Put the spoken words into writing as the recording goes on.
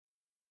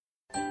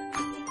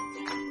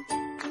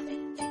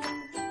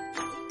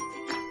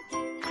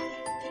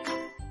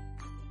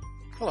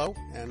Hello,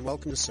 and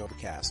welcome to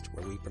Sobercast,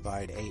 where we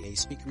provide AA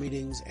speaker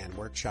meetings and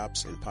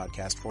workshops in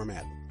podcast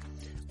format.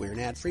 We're an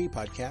ad-free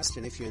podcast,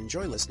 and if you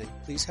enjoy listening,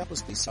 please help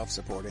us be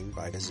self-supporting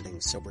by visiting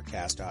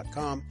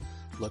Sobercast.com,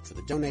 look for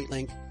the donate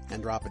link,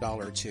 and drop $1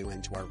 or $2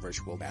 into our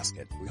virtual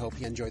basket. We hope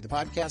you enjoy the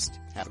podcast.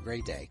 Have a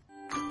great day.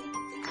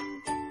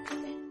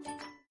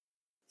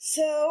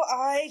 So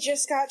I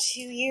just got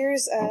 2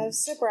 years of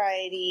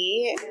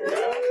sobriety.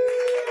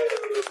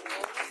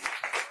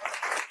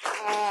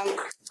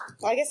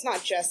 Well, I guess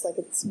not just, it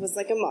was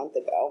a month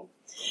ago.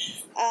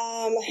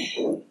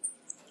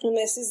 And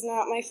this is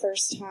not my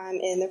first time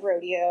in the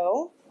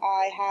rodeo.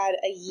 I had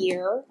a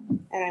year,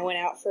 and I went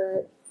out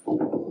for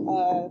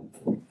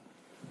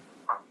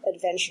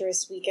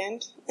adventurous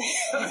weekend,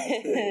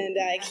 and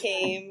I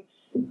came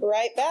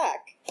right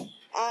back.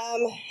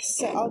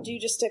 So I'll do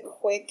just a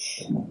quick,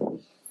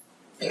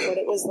 what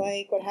it was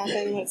like, what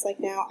happened, what it's like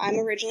now. I'm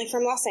originally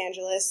from Los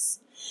Angeles,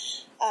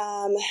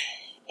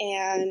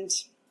 and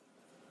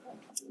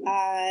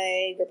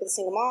I grew up with a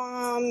single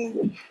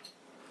mom.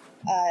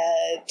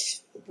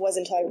 It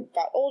wasn't until I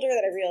got older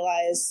that I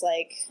realized,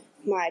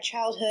 my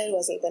childhood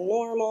wasn't the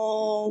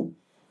normal.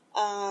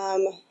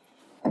 I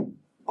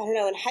don't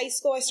know, in high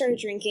school I started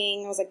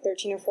drinking. I was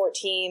 13 or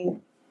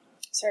 14.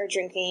 Started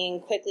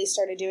drinking, quickly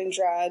started doing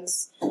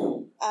drugs,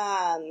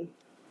 and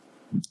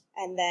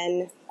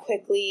then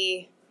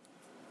quickly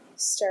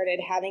started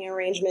having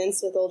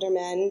arrangements with older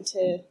men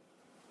to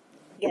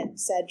get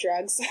said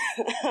drugs.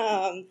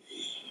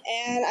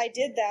 And I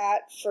did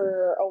that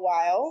for a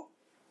while.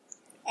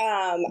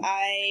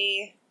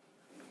 I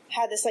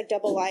had this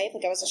double life.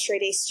 I was a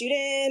straight A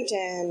student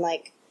and the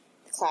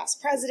class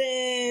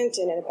president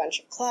and in a bunch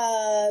of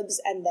clubs.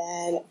 And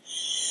then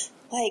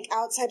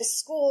outside of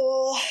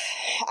school,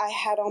 I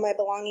had all my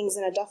belongings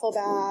in a duffel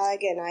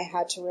bag, and I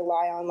had to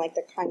rely on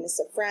the kindness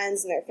of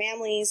friends and their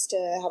families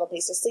to have a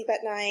place to sleep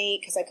at night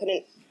because I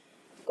couldn't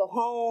go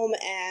home.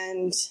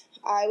 And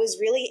I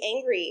was really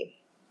angry,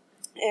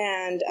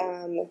 and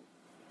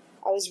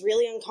I was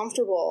really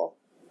uncomfortable,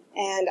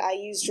 and I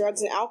used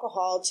drugs and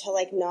alcohol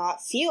to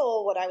not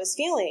feel what I was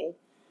feeling.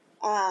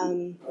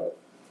 I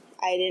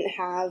didn't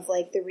have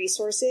the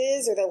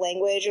resources or the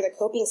language or the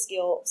coping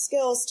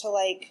skills to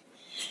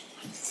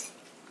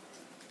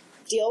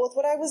deal with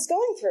what I was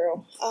going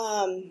through.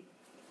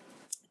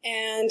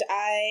 And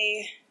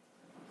I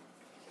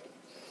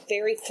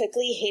very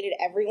quickly hated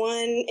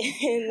everyone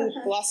in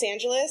Los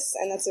Angeles,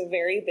 and that's a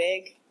very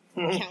big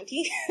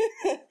county.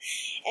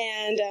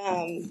 And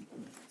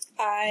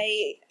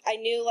I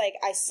knew,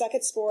 I suck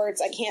at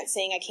sports, I can't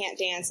sing, I can't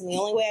dance, and the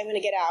only way I'm going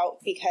to get out,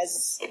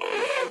 because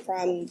I'm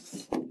from,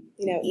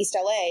 East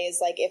LA, is,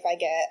 if I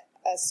get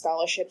a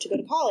scholarship to go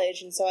to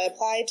college. And so I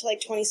applied to,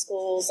 20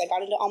 schools, I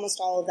got into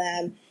almost all of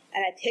them,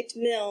 and I picked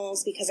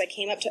Mills because I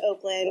came up to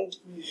Oakland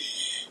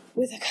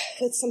with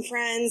some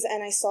friends,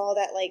 and I saw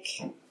that,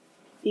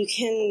 you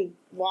can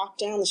walk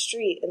down the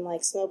street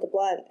and smoke a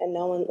blunt and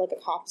no one, a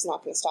cop's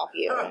not going to stop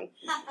you. And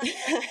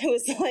I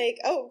was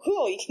oh,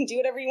 cool, you can do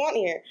whatever you want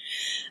here.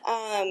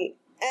 And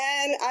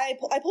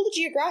I pulled a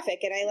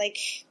geographic, and I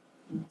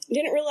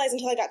didn't realize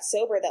until I got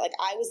sober that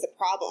I was the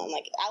problem.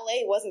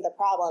 LA wasn't the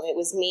problem. It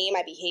was me,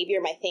 my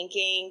behavior, my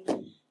thinking,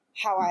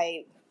 how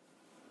I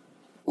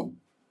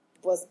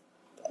was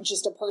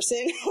just a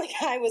person.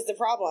 I was the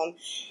problem.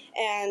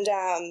 And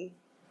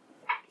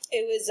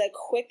it was a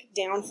quick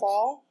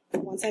downfall.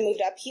 Once I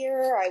moved up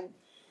here, I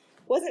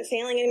wasn't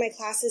failing any of my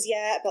classes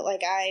yet, but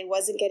I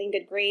wasn't getting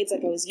good grades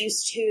like I was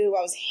used to.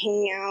 I was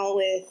hanging out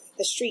with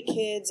the street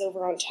kids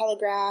over on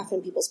Telegraph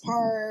and People's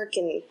Park,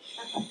 and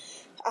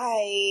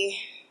I,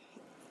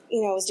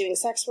 was doing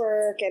sex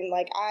work, and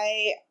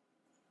I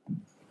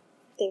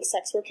think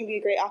sex work can be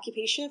a great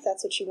occupation if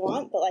that's what you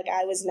want, but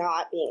I was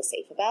not being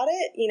safe about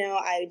it.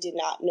 I did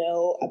not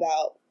know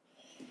about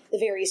the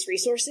various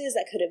resources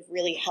that could have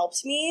really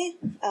helped me.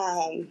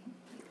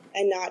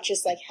 And not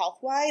just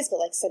health-wise,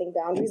 but setting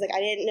boundaries. I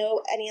didn't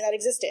know any of that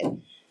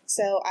existed.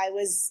 So I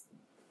was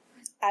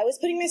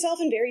putting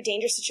myself in very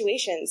dangerous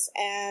situations.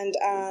 And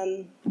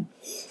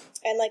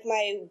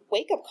my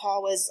wake-up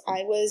call was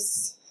I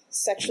was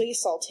sexually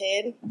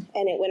assaulted,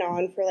 and it went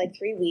on for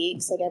 3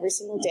 weeks, every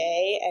single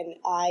day. And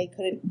I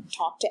couldn't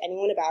talk to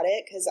anyone about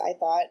it because I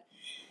thought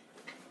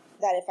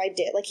that if I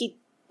did,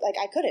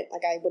 I couldn't,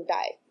 I would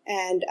die.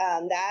 And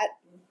that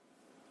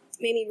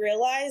made me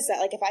realize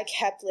that if I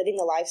kept living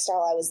the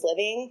lifestyle I was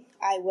living,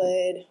 I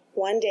would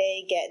one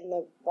day get in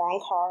the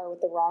wrong car with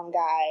the wrong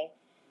guy,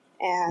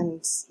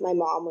 and my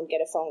mom would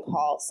get a phone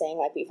call saying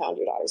we found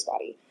your daughter's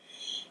body.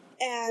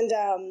 And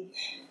I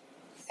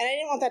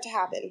didn't want that to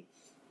happen.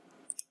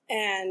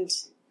 And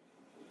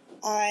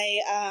I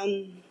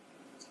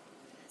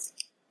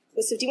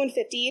was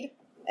 5150'd.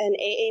 An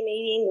AA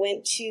meeting,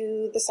 went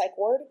to the psych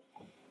ward,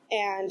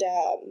 and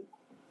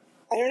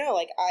I don't know,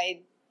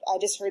 I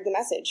just heard the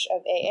message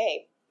of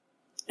AA.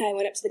 I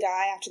went up to the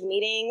guy after the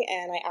meeting,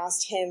 and I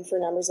asked him for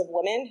numbers of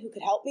women who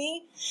could help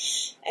me,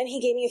 and he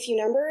gave me a few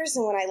numbers.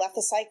 And when I left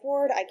the psych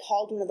ward, I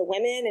called one of the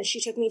women, and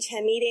she took me to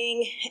a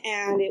meeting,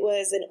 and it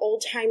was an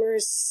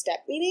old-timers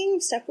step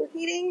work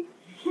meeting.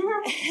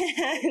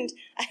 And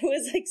I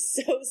was like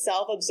so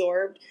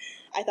self-absorbed.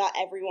 I thought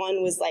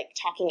everyone was like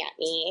talking at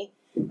me.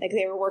 Like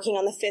they were working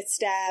on the 5th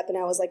step, and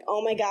I was like,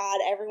 oh my God,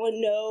 everyone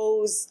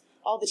knows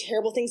all the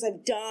terrible things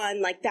I've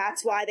done. Like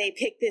that's why they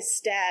picked this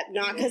step,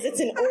 not because it's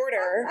an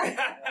order,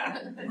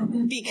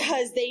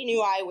 because they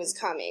knew I was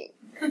coming.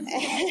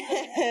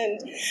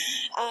 And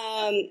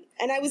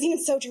I was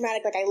even so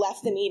dramatic, like I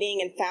left the meeting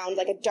and found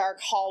like a dark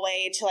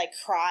hallway to like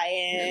cry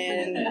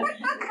in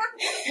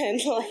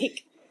and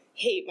like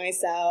hate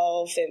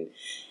myself.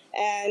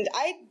 And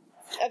I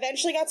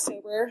eventually got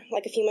sober.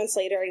 Like a few months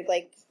later, I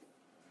like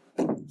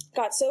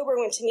got sober,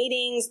 went to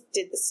meetings,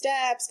 did the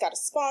steps, got a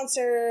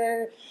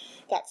sponsor,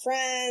 got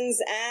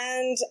friends,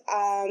 and,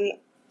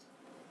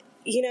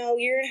 you know,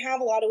 you're going to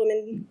have a lot of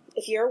women,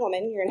 if you're a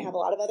woman, you're going to have a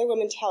lot of other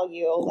women tell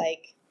you,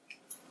 like,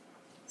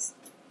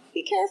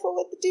 be careful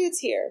with the dudes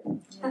here.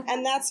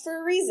 And that's for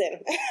a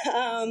reason.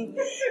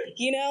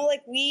 You know,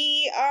 like,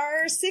 we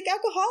are sick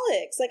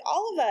alcoholics, like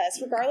all of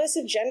us, regardless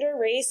of gender,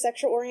 race,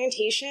 sexual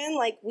orientation.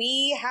 Like,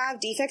 we have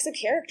defects of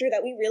character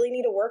that we really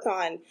need to work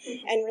on.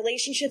 And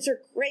relationships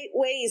are great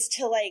ways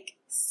to, like,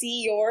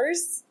 see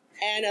yours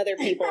and other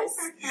people's.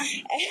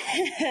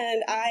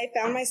 And I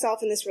found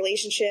myself in this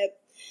relationship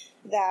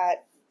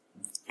that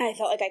I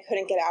felt like I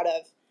couldn't get out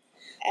of.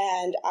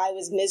 And I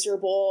was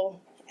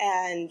miserable,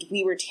 and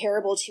we were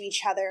terrible to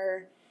each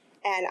other,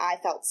 and I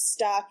felt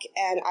stuck,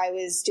 and I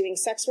was doing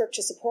sex work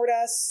to support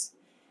us,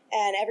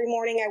 and every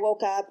morning I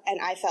woke up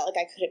and I felt like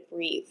I couldn't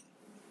breathe,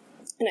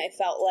 and I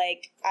felt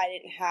like I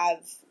didn't have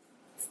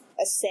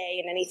a say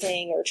in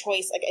anything or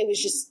choice. Like, it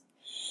was just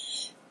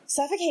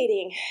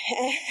suffocating.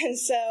 And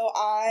so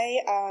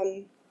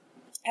I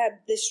had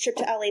this trip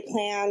to LA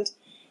planned,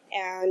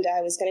 and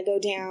I was going to go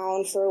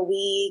down for a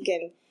week,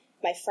 and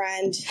my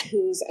friend,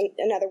 who's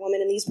another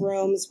woman in these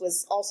rooms,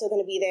 was also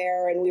going to be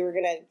there, and we were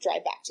going to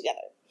drive back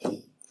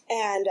together.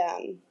 And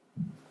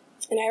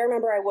I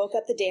remember I woke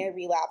up the day I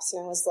relapsed,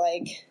 and I was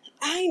like,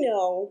 I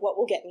know what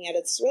will get me out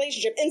of this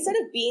relationship. Instead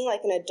of being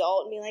like an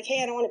adult and being like,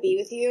 hey, I don't want to be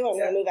with you, I'm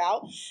going to move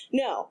out.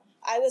 No,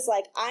 I was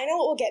like, I know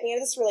what will get me out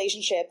of this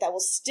relationship that will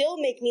still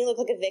make me look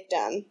like a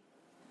victim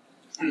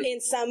in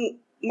some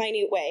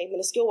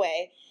minuscule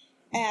way.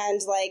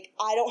 And like,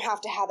 I don't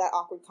have to have that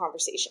awkward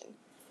conversation.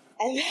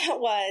 And that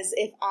was,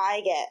 if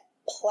I get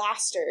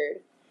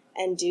plastered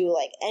and do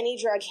like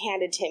any drug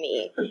handed to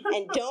me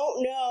and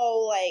don't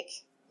know like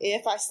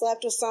if I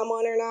slept with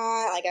someone or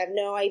not, like I have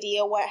no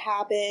idea what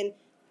happened,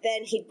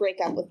 then he'd break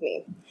up with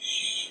me.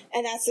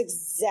 And that's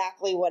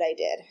exactly what I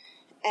did.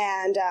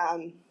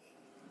 And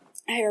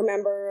I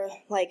remember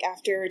like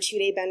after a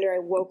 2-day bender, I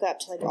woke up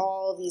to like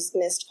all of these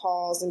missed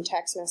calls and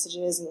text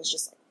messages, and was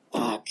just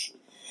like, fuck.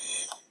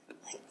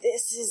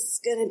 This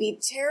is going to be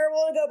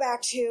terrible to go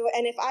back to.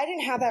 And if I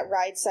didn't have that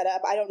ride set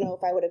up, I don't know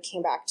if I would have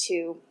came back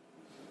to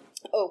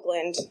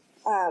Oakland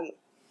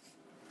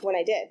when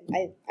I did.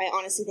 I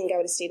honestly think I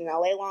would have stayed in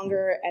LA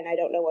longer, and I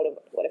don't know what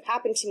would have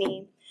happened to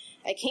me.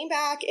 I came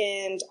back,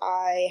 and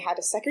I had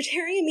a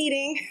secretariat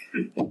meeting,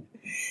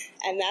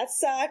 and that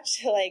sucked.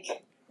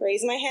 Like,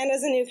 raise my hand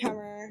as a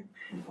newcomer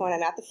when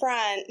I'm at the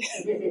front.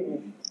 It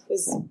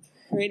was a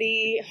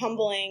pretty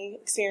humbling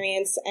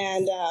experience,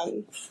 and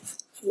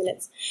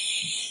minutes.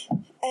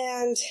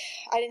 And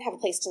I didn't have a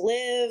place to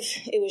live.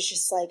 It was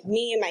just like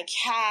me and my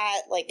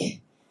cat, like,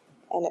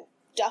 and a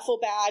duffel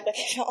bag. Like,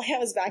 I felt like I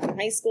was back in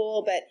high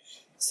school. But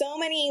so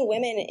many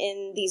women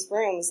in these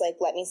rooms, like,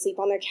 let me sleep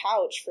on their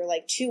couch for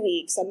like 2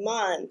 weeks, a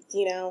month,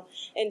 you know,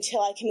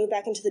 until I can move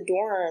back into the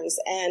dorms.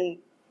 And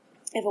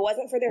if it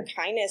wasn't for their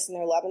kindness and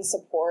their love and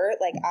support,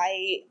 like,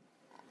 I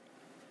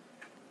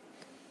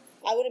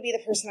wouldn't be the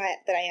person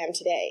that I am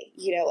today.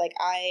 You know, like,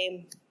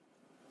 I'm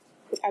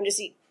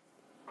just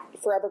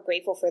forever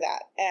grateful for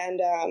that.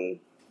 And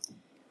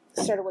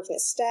started working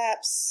at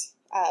Steps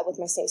with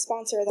my same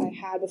sponsor that I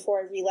had before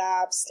I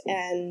relapsed.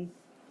 And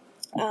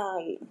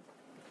I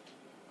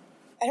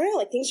don't know,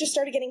 like, things just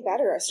started getting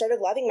better. I started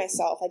loving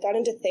myself. I got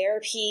into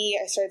therapy.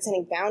 I started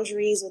setting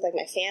boundaries with like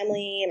my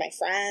family and my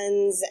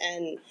friends.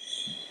 And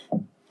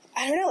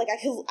I don't know, like,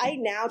 I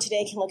now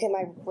today can look at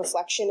my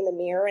reflection in the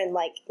mirror and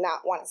like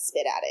not want to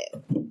spit at it.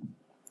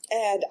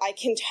 And I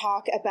can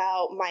talk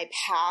about my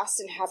past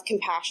and have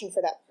compassion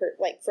for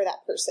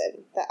that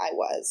person that I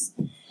was.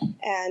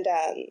 And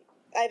I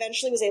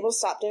eventually was able to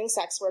stop doing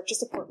sex work to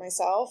support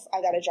myself. I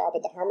got a job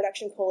at the Harm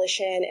Reduction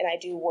Coalition, and I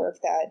do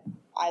work that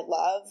I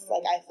love.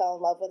 Like, I fell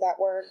in love with that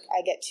work.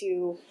 I get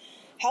to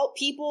help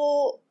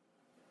people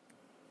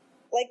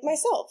like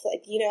myself.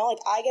 Like, you know, like,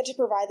 I get to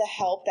provide the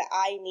help that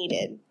I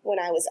needed when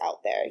I was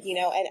out there, you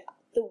know, and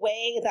the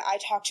way that I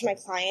talk to my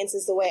clients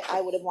is the way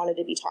I would have wanted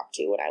to be talked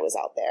to when I was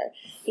out there,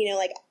 you know,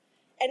 like,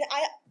 and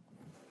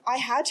I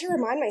had to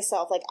remind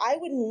myself, like, I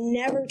would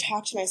never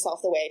talk to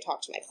myself the way I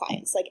talk to my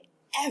clients, like,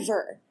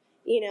 ever,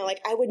 you know, like,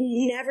 I would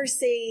never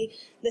say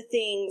the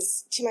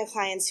things to my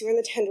clients who are in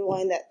the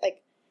Tenderloin that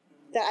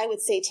I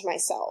would say to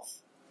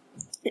myself.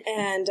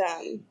 And,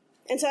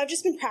 And so I've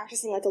just been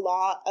practicing like a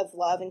lot of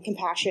love and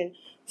compassion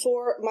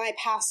for my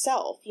past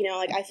self. You know,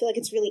 like I feel like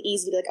it's really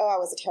easy to be like, oh, I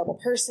was a terrible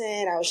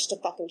person. I was just a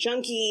fucking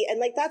junkie. And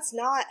like, that's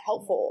not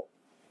helpful.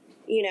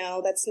 You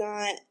know, that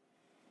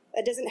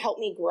doesn't help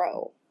me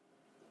grow.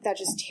 That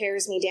just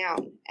tears me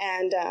down.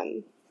 And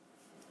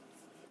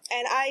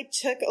I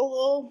took a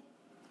little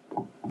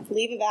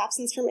leave of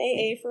absence from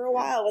AA for a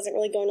while. I wasn't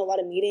really going to a lot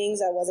of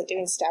meetings. I wasn't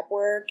doing step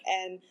work,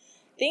 and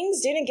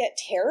things didn't get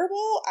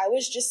terrible. I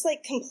was just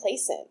like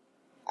complacent.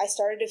 I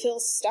started to feel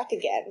stuck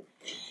again.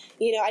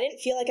 You know, I didn't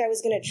feel like I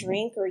was going to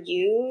drink or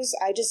use.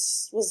 I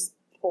just was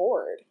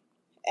bored.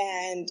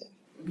 And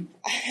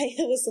I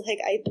was like,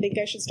 I think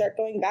I should start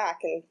going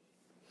back.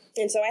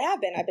 And so I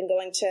have been. I've been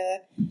going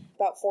to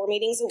about 4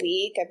 meetings a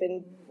week. I've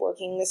been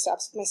working the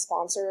steps with my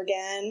sponsor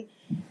again.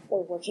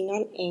 We're working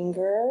on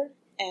anger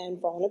and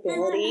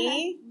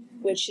vulnerability,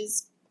 which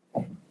is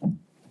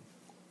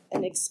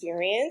an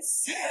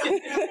experience.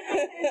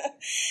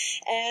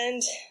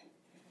 And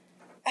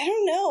I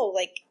don't know,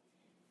 like,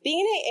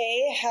 being in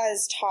AA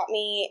has taught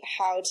me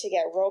how to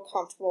get real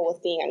comfortable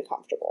with being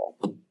uncomfortable.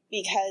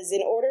 Because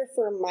in order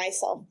for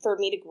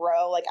me to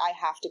grow, like, I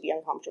have to be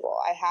uncomfortable.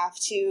 I have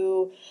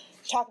to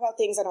talk about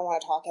things I don't want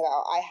to talk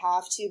about. I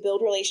have to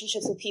build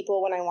relationships with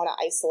people when I want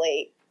to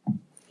isolate.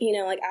 You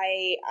know, like,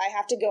 I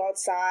have to go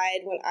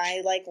outside when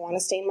I, like, want to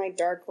stay in my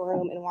dark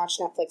room and watch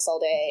Netflix all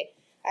day.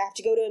 I have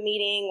to go to a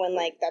meeting when,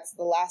 like, that's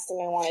the last thing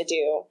I want to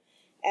do.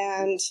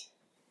 And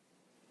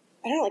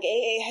I don't know, like,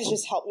 AA has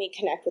just helped me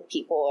connect with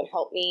people and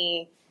helped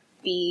me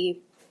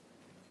be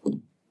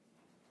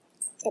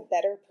a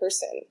better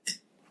person.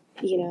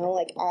 You know,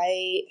 like,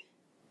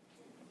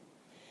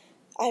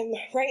 I'm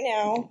right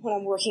now, what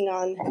I'm working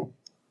on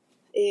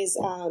is,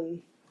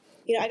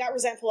 you know, I got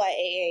resentful at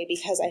AA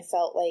because I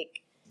felt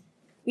like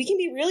we can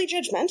be really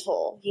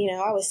judgmental. You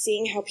know, I was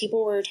seeing how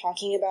people were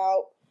talking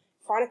about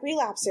chronic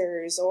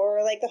relapsers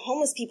or like the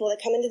homeless people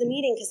that come into the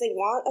meeting because they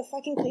want a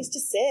fucking place to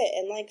sit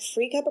and like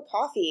free cup of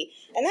coffee.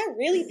 And that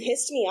really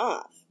pissed me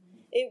off.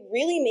 It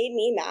really made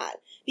me mad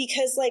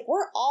because like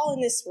we're all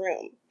in this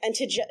room, and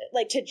to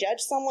judge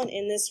someone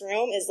in this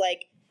room is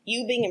like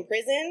you being in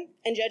prison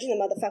and judging the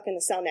motherfucker in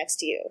the cell next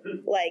to you.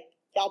 Like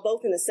y'all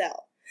both in the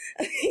cell.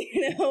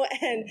 You know,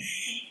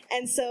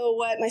 and so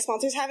what my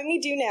sponsor's having me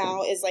do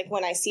now is like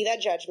when I see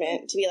that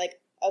judgment to be like,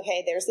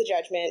 okay, there's the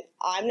judgment.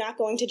 I'm not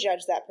going to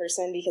judge that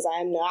person because I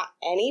am not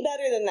any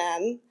better than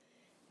them,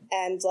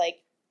 and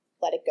like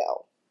let it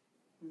go.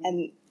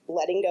 And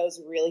letting go is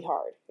really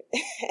hard.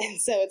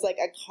 And so it's like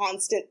a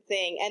constant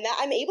thing, and that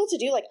I'm able to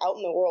do like out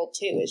in the world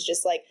too. It's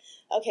just like,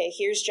 okay,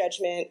 here's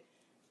judgment.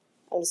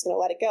 I'm just going to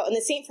let it go. And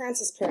the St.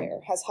 Francis prayer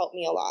has helped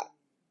me a lot.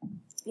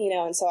 You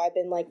know, and so I've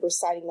been like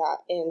reciting that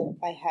in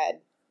my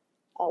head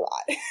a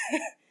lot.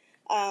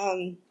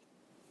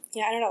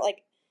 Yeah, I don't know,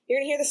 like you're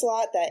gonna hear this a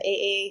lot that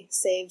AA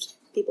saved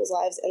people's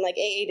lives, and like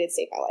AA did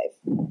save my life.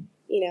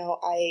 You know,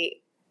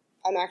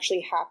 I'm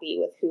actually happy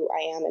with who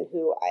I am and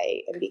who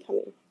I am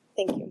becoming.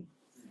 Thank you.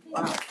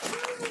 Wow.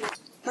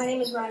 My name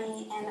is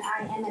Roni, and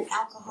I am an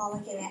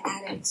alcoholic and an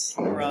addict.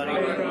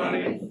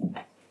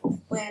 Roni.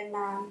 When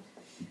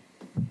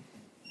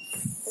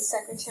the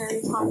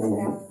secretary talked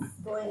about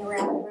going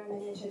around the room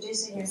and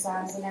introducing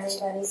yourselves, and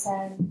everybody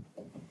said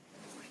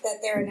that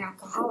they're an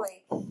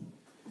alcoholic,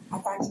 I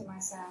thought to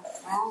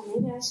myself, well,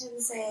 maybe I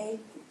shouldn't say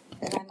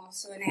that I'm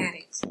also an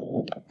addict.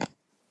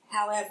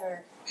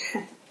 However,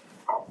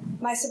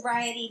 my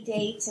sobriety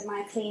date and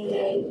my clean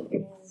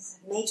date is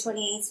May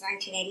 28th,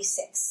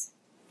 1986.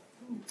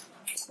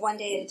 One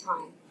day at a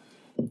time.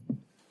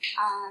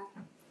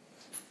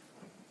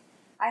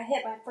 I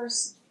hit my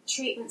first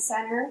treatment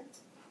center.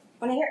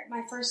 When I hit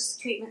my first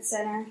treatment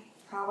center,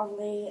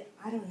 probably,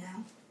 I don't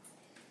know,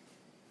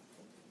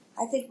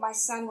 I think my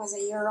son was a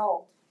year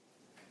old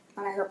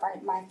when I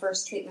hit my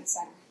first treatment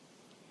center.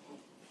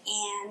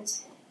 And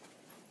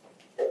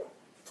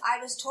I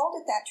was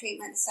told at that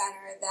treatment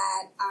center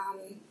that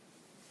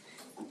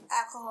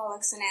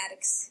alcoholics and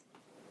addicts,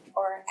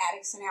 or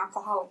addicts and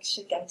alcoholics,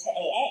 should go to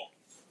AA.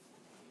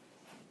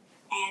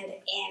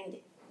 And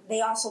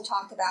they also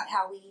talk about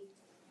how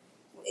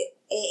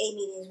AA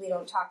meetings, we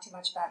don't talk too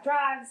much about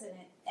drugs, and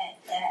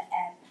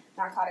at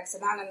Narcotics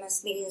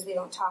Anonymous meetings, we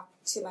don't talk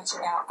too much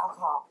about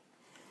alcohol.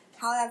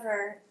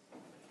 However,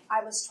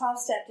 I was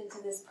 12-stepped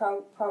into this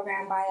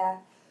program by a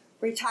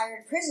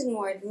retired prison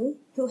warden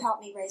who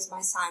helped me raise my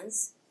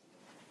sons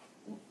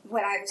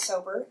when I was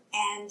sober,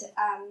 and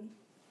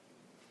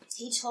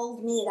he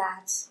told me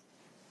that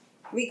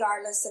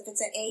regardless if it's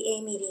an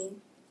AA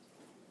meeting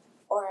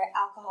or an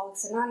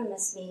Alcoholics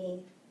Anonymous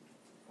meeting,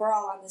 we're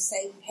all on the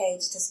same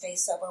page to stay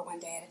sober one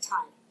day at a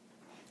time.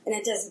 And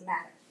it doesn't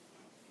matter.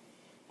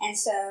 And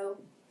so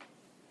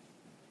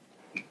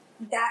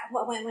that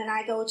when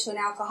I go to an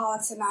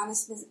Alcoholics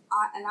Anonymous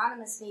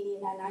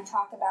meeting and I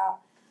talk about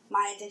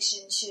my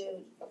addiction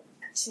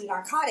to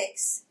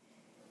narcotics,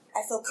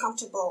 I feel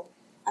comfortable.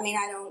 I mean,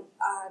 I don't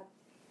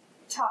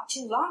talk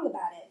too long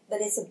about it, but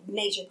it's a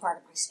major part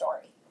of my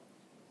story.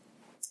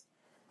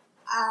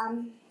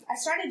 I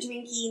started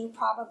drinking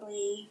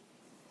probably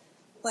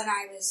when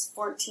I was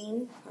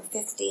 14 or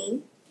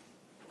 15.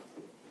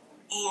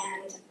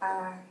 And,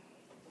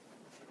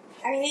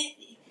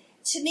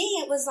 to me,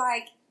 it was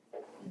like,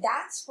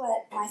 that's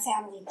what my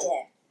family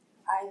did.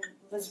 I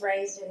was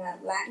raised in a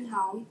Latin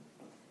home,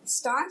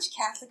 staunch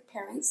Catholic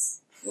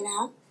parents,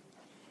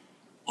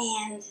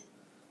 and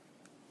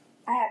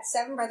I had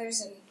 7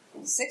 brothers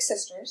and 6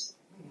 sisters,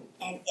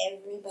 and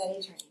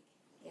everybody drank,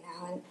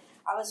 and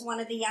I was one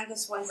of the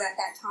youngest ones at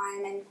that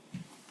time, and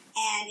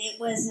it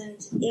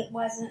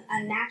wasn't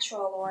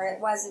unnatural or it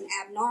wasn't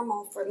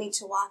abnormal for me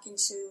to walk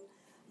into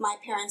my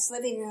parents'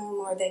 living room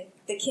or the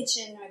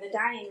kitchen or the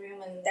dining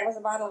room, and there was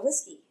a bottle of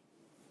whiskey.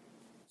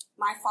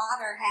 My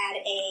father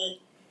had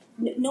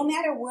no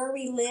matter where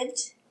we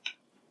lived,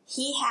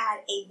 he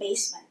had a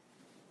basement,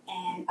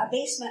 and a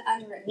basement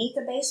underneath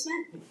the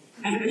basement,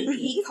 and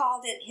he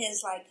called it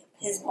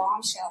his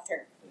bomb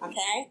shelter,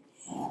 okay?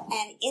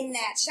 And in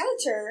that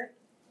shelter,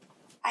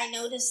 I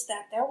noticed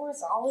that there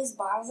was always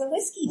bottles of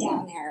whiskey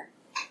down there,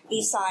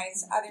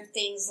 besides other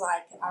things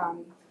like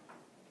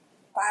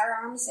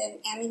firearms and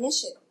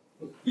ammunition.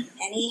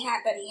 And he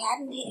had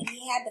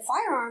the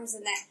firearms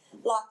and that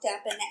locked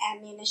up and the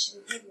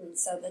ammunition hidden.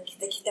 So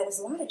there was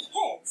a lot of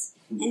kids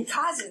and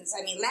cousins.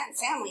 I mean, Latin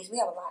families, we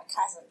have a lot of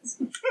cousins.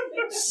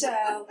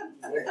 So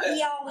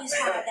he always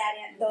had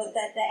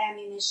the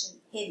ammunition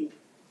hidden.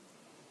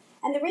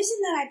 And the reason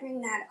that I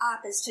bring that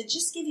up is to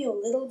just give you a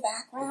little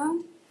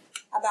background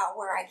about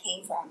where I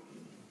came from.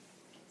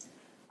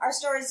 Our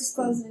stories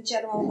disclose in a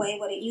general way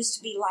what it used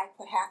to be like,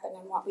 what happened,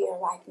 and what we are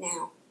like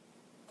now.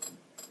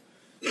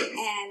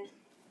 And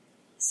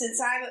since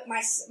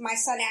my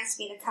son asked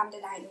me to come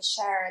tonight and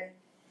share,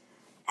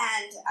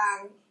 and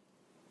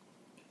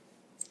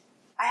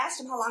I asked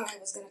him how long I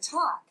was going to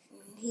talk,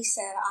 and he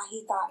said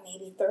he thought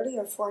maybe 30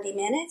 or 40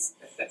 minutes,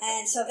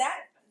 and so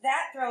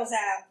that throws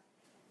out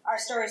our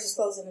stories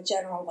disclosed in a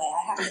general way.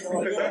 I have to go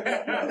a little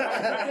bit.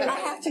 I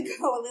have to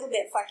go a little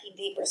bit fucking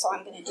deeper, so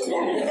I'm going to do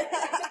that.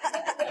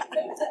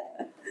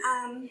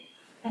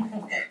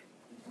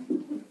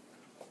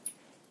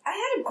 I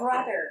had a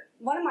brother.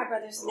 One of my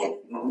brothers, the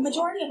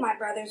majority of my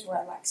brothers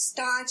were like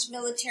staunch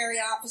military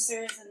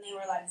officers, and they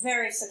were like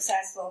very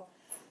successful.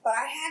 But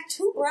I had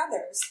 2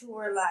 brothers who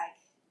were like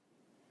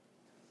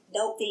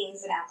dope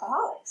fiends and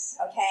alcoholics.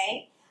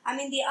 Okay, I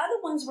mean the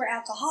other ones were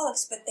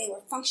alcoholics, but they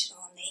were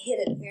functional and they hid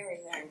it very,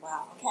 very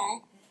well.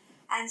 Okay,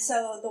 and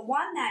so the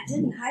one that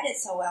didn't hide it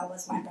so well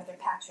was my brother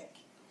Patrick.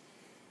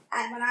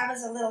 And when I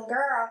was a little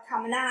girl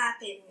coming up,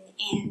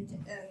 and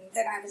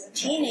then I was a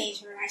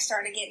teenager, and I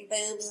started getting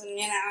boobs, and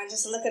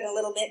just looking a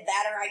little bit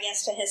better, I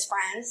guess, to his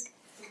friends.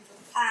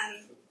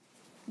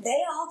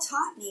 They all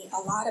taught me a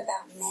lot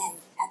about men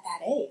at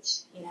that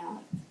age.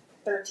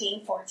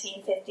 13,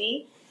 14,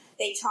 15.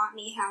 They taught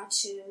me how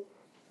to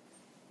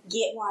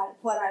get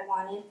what I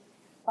wanted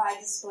by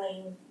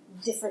displaying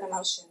different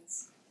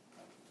emotions.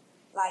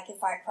 Like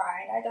if I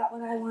cried, I got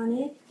what I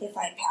wanted. If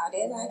I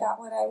pouted, I got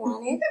what I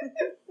wanted.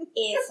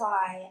 If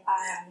I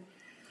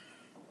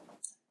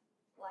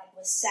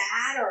was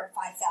sad, or if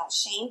I felt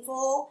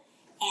shameful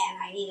and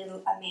I needed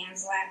a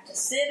man's lap to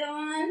sit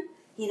on,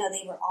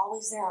 they were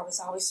always there. I was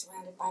always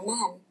surrounded by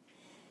men.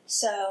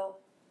 So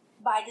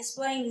by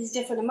displaying these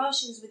different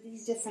emotions with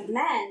these different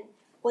men,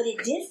 what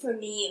it did for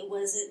me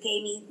was it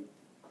gave me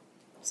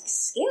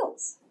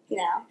skills,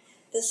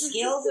 the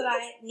skills that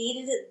I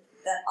needed,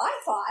 that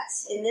I thought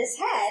in this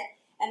head.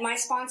 And my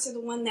sponsor, the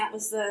one that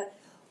was the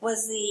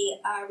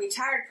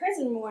retired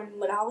prison warden,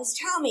 would always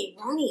tell me,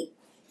 Roni,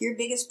 your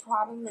biggest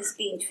problem is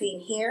between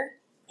here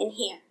and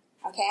here,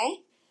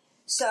 okay?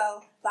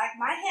 So, like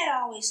my head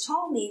always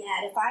told me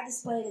that if I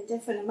displayed a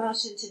different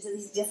emotion to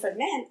these different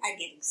men, I'd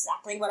get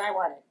exactly what I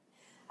wanted.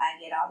 I'd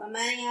get all the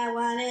money I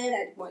wanted,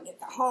 I'd get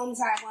the homes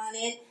I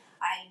wanted,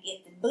 I'd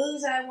get the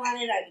booze I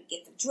wanted, I would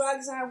get the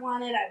drugs I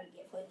wanted, I would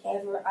get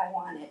whatever I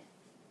wanted.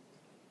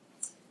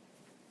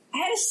 I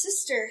had a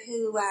sister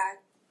who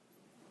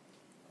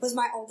was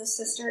my oldest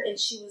sister, and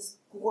she was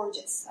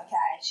gorgeous,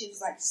 okay? She was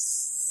like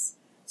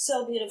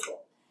so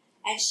beautiful.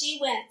 And she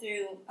went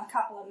through a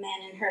couple of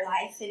men in her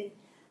life, and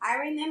I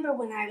remember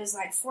when I was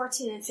like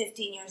 14 and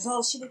 15 years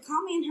old, she would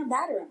call me in her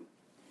bedroom,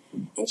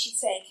 and she'd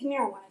say, come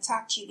here, I want to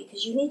talk to you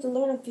because you need to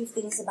learn a few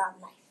things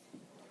about life.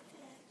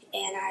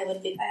 And I was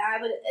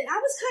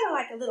kind of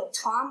like a little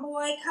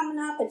tomboy coming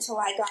up until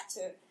I got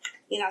to,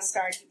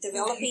 start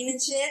developing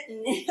and shit.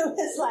 And it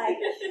was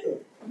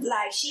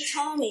like she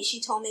told me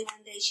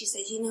one day, she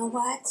said, you know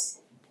what?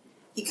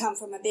 You come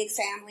from a big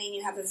family and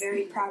you have a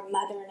very proud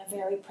mother and a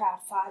very proud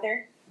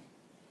father.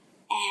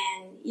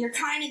 And you're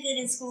kind of good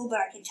in school, but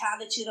I can tell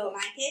that you don't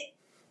like it.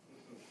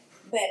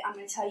 But I'm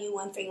going to tell you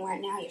one thing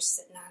right now, you're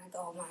sitting on a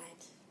gold mine.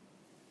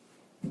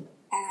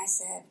 And I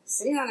said,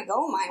 sitting on a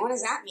gold mine? What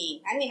does that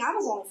mean? I mean, I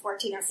was only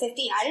 14 or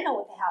 15. I didn't know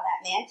what the hell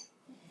that meant.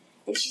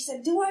 And she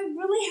said, do I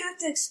really have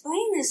to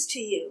explain this to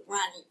you,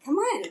 Roni? Come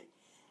on.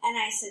 And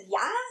I said,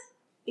 yeah.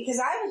 Because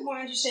I was more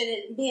interested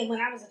in being,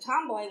 when I was a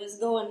tomboy, was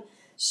going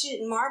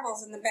shooting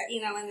marbles in the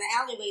in the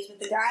alleyways with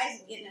the guys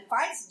and getting in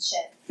fights and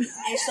shit.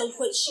 And so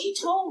what she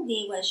told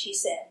me was, she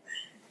said,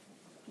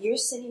 you're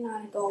sitting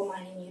on a gold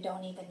mine and you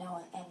don't even know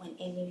it. And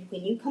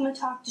when you come and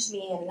talk to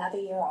me in another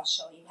year, I'll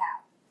show you how.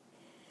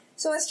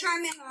 So as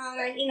time went on,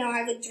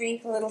 I would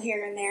drink a little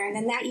here and there. And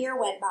then that year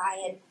went by,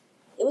 and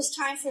it was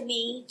time for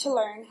me to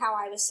learn how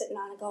I was sitting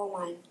on a gold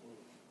mine.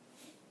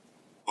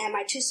 And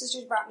my 2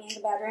 sisters brought me in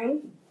the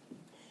bedroom,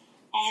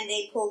 and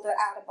they pulled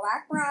out a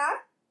black bra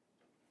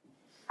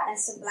and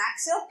some black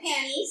silk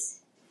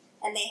panties,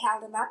 and they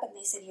held them up, and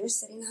they said, you're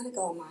sitting on a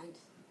gold mine.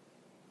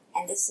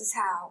 And this is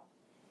how,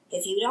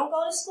 if you don't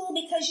go to school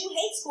because you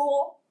hate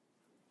school,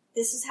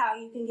 this is how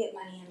you can get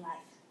money in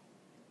life.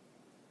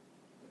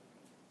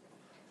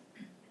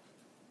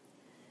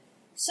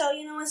 So,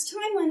 as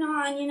time went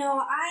on,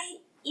 I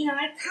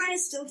kind of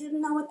still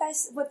didn't know what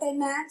they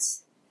meant.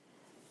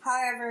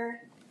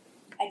 However,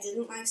 I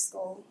didn't like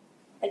school.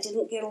 I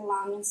didn't get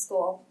along in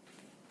school.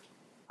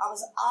 I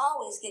was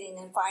always getting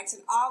in fights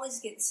and always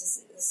getting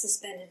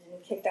suspended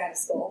and kicked out of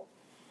school.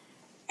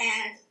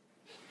 And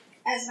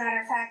as a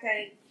matter of fact,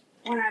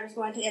 when I was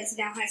going to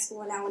Encinal High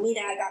School in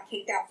Alameda, I got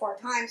kicked out 4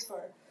 times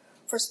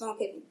for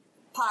smoking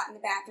pot in the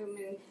bathroom.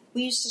 And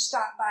we used to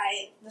stop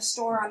by the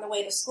store on the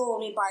way to school,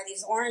 and we'd buy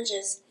these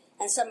oranges,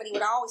 and somebody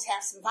would always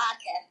have some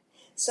vodka.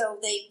 So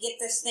they'd get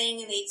this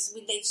thing, and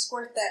they'd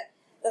squirt the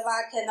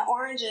vodka in the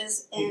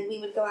oranges, and we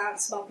would go out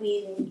and smoke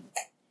weed and,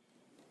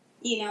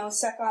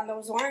 suck on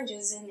those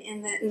oranges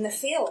in the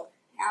field,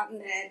 out in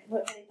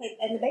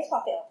the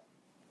baseball field.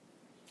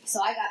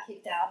 So I got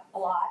kicked out a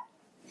lot.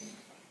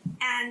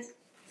 And,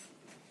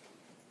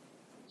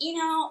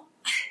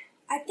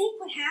 I think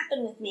what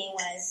happened with me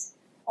was,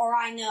 or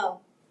I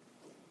know,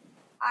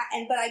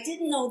 but I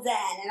didn't know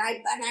then, and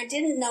I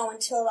didn't know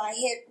until I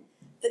hit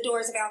the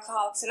doors of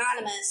Alcoholics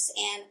Anonymous,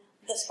 and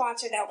the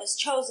sponsor that was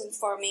chosen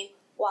for me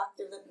walked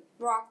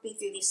me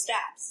through these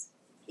steps,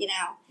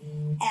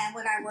 And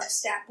when I worked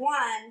step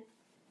 1,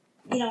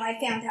 I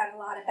found out a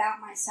lot about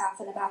myself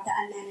and about the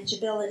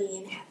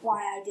unmanageability and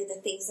why I did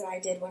the things that I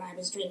did when I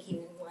was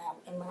drinking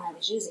and when I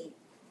was using.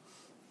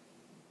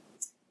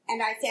 And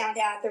I found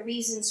out the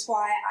reasons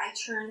why I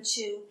turned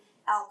to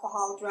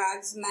alcohol,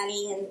 drugs,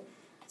 money, and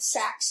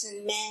sex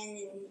and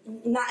men,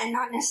 and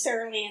not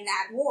necessarily in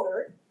that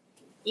order.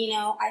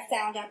 I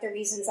found out the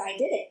reasons I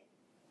did it.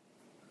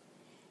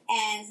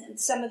 And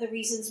some of the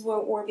reasons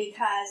were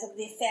because of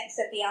the effects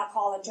that the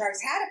alcohol and drugs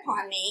had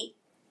upon me.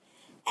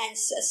 And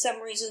some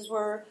reasons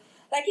were,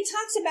 like it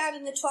talks about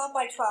in the 12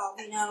 by 12,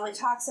 it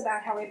talks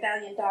about how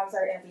rebellion dogs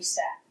our every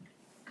step.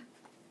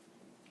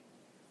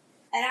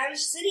 And I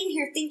was sitting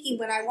here thinking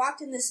when I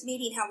walked in this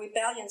meeting how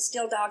rebellion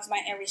still dogs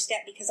my every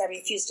step because I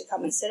refused to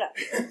come and sit up.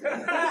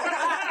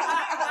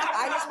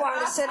 I just wanted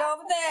to sit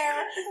over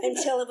there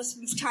until it was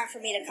time for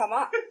me to come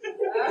up.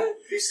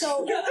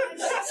 So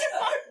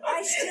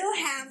I still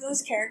have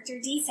those character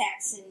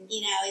defects, and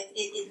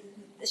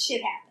the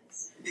shit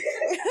happens.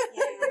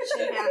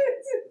 Shit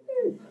happens.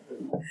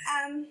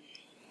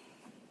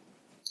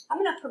 I'm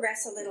going to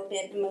progress a little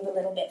bit and move a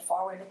little bit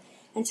forward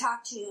and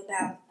talk to you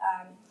about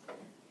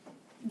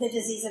the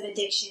disease of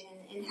addiction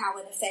and how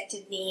it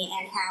affected me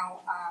and how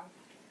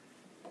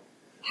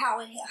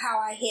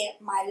I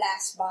hit my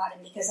last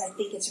bottom, because I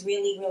think it's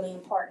really, really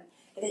important.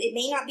 It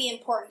may not be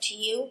important to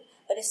you,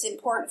 but it's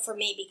important for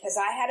me because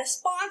I had a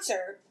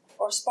sponsor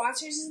or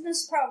sponsors in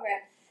this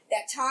program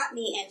that taught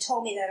me and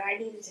told me that I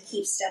needed to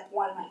keep step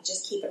 1, like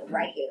just keep it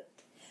right here.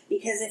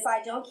 Because if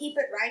I don't keep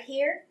it right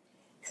here,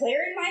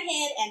 clear in my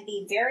head and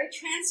be very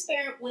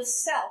transparent with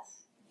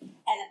self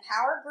and a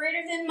power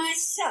greater than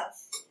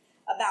myself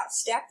about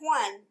step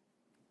 1,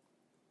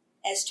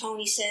 as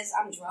Tony says,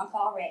 I'm drunk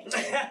already.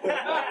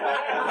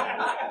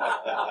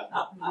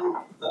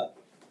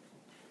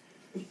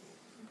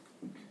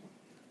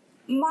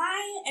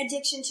 My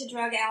addiction to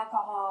drug,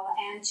 alcohol,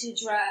 and to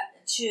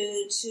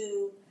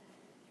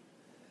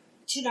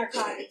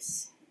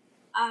narcotics.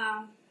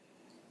 I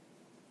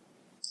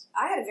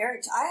had a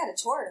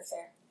torrid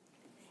affair.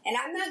 And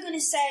I'm not going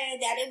to say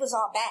that it was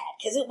all bad,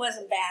 because it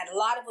wasn't bad. A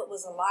lot of it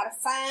was a lot of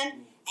fun,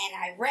 and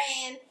I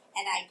ran,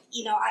 and I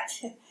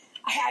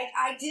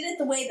did it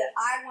the way that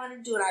I wanted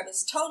to do it. I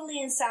was totally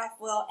in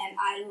self-will, and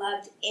I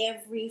loved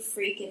every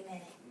freaking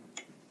minute.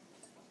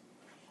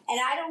 And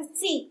I don't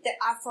think that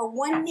for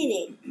 1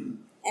 minute,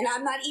 and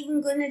I'm not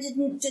even going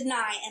to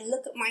deny and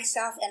look at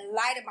myself and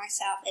lie to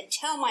myself and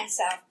tell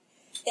myself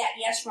that,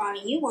 yes,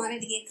 Roni, you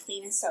wanted to get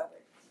clean and sober.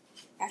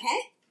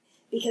 Okay?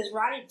 Because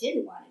Roni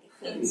didn't want to get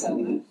clean and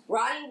sober.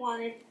 Roni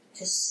wanted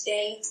to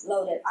stay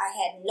loaded. I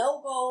had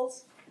no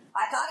goals.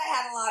 I thought I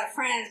had a lot of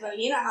friends, but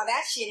you know how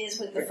that shit is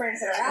with the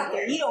friends that are out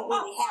there. You don't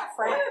really have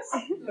friends.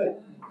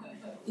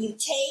 You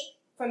take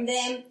from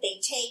them, they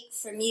take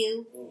from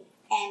you,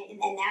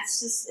 and that's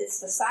just, it's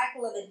the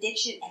cycle of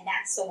addiction, and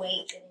that's the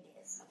way that it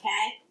is,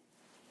 okay?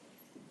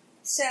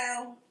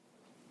 So,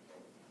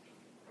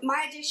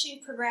 my addiction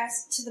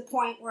progressed to the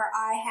point where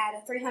I had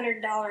a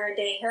 $300 a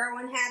day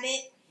heroin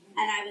habit,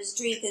 and I was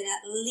drinking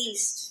at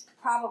least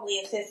probably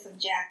a fifth of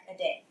Jack a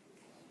day.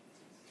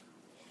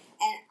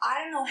 And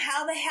I don't know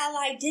how the hell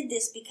I did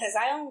this, because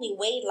I only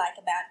weighed like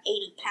about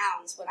 80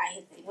 pounds when I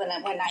hit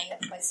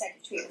my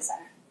second treatment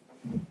center.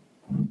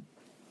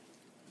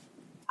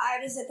 I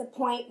was at the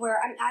point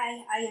where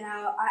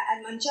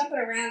I'm jumping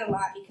around a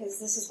lot because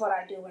this is what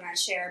I do when I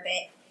share a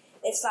bit.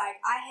 It's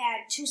like I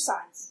had two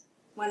sons.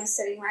 One is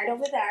sitting right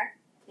over there,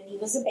 and he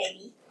was a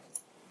baby,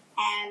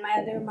 and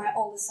my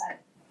oldest son.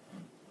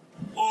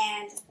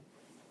 And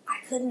I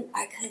couldn't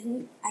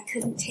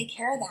take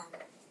care of them.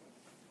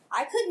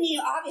 I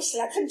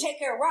couldn't take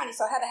care of Ronnie,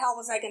 so how the hell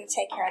was I going to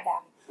take care of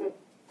them?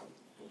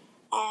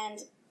 And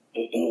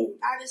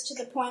I was to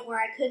the point where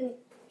I couldn't,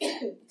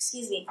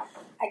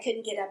 I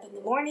couldn't get up in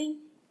the morning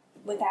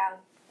without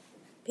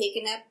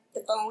picking up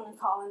the phone and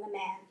calling the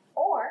man,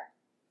 or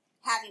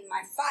having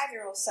my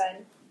 5-year-old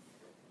son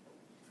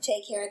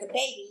take care of the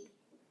baby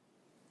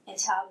and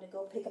tell him to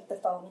go pick up the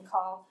phone and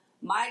call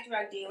my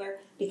drug dealer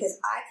because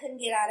I couldn't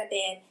get out of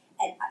bed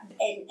and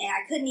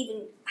I couldn't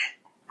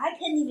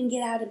even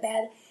get out of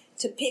bed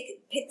to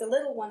pick the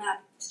little one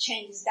up to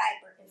change his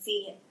diaper and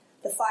feed him.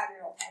 The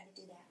 5-year-old had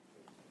to do that.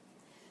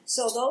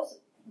 So those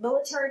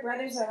military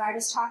brothers that I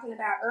was talking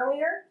about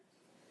earlier,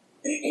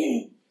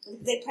 they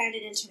planned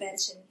an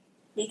intervention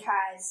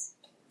because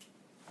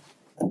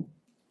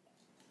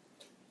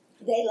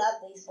they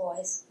loved these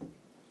boys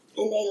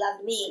and they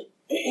loved me,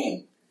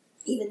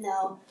 even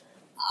though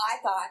I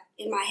thought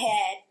in my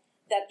head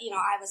that,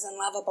 I was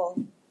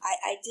unlovable.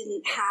 I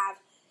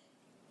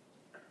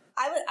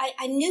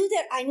knew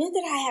that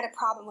I had a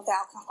problem with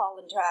alcohol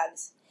and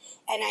drugs,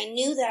 and I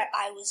knew that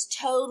I was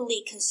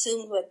totally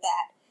consumed with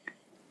that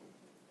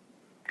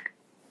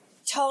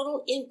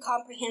total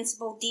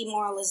incomprehensible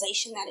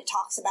demoralization that it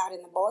talks about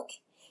in the book,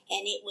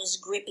 and it was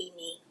gripping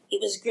me.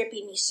 It was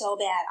gripping me so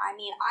bad. I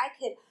mean, I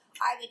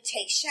would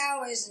take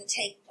showers and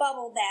take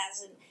bubble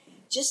baths and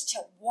just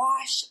to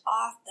wash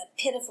off the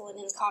pitiful and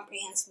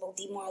incomprehensible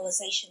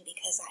demoralization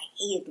because I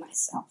hated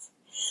myself.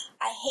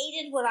 I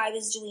hated what I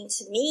was doing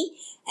to me,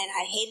 and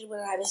I hated what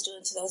I was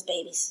doing to those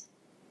babies.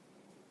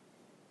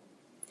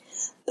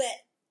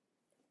 But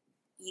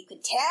you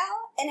could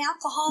tell an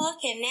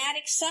alcoholic and an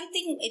addict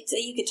something.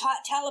 You could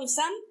tell them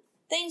some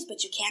things,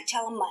 but you can't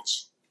tell them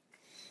much.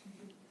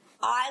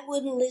 I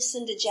wouldn't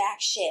listen to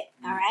jack shit,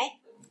 all right?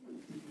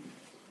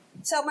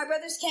 So my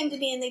brothers came to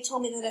me and they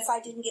told me that if I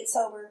didn't get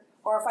sober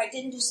or if I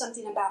didn't do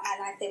something about my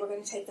life, they were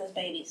going to take those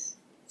babies.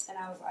 And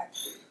I was like,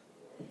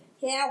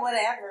 yeah,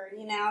 whatever,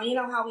 you know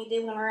how we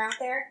do when we're out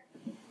there.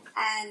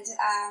 And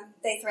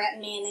they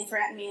threatened me and they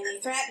threatened me and they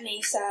threatened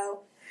me.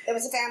 So there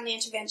was a family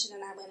intervention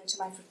and I went into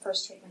my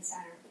first treatment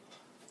center.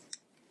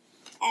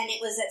 And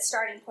it was at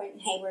Starting Point in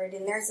Hayward.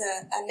 And there's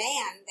a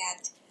man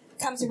that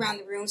comes around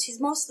the rooms. He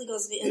mostly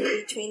goes in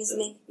between. His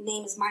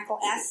name is Michael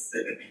S.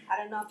 I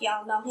don't know if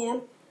y'all know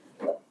him.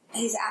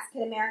 He's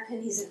African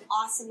American. He's an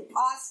awesome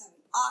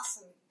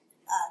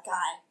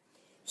guy.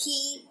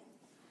 He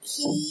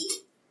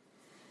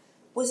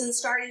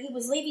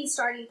was leaving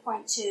Starting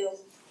Point too,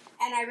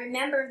 and I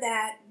remember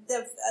that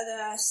the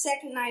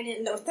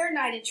third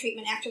night in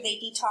treatment after they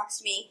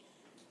detoxed me,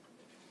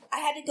 I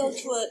had to go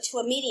to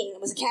a meeting. It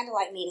was a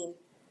candlelight meeting,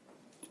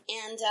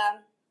 and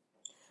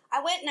I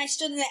went and I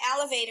stood in the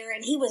elevator,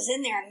 and he was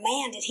in there, and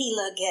man, did he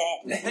look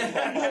good.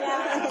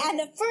 And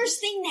the first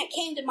thing that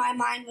came to my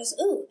mind was,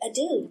 ooh, a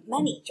dude,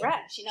 money,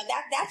 drugs.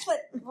 That's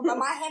what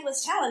my head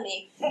was telling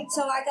me.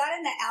 So I got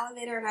in the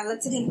elevator, and I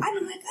looked at him. I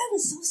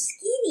was so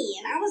skinny,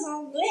 and I was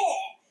all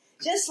bleh.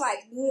 Just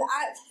like,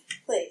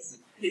 please.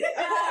 And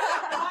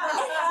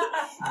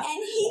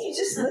he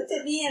just looked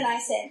at me, and I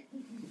said,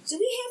 do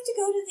we have to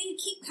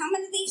keep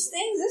coming to these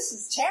things? This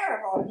is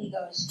terrible. And he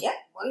goes,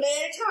 yep, one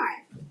day at a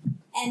time.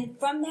 And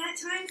from that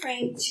time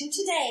frame to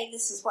today,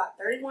 this is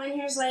 31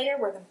 years later,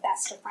 we're the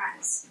best of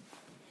friends.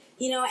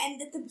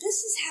 And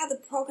this is how the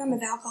program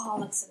of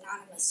Alcoholics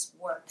Anonymous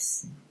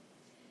works.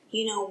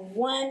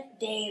 One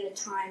day at a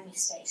time we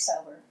stay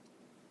sober.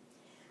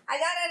 I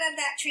got out of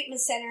that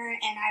treatment center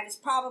and I was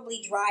probably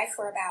dry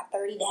for about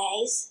 30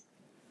 days.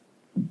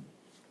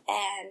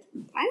 And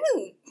I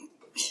didn't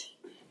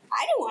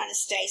want to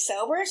stay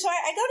sober. So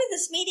I go to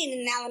this meeting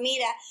in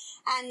Alameda.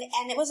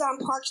 And it was on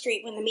Park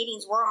Street when the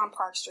meetings were on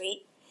Park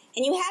Street.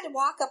 And you had to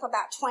walk up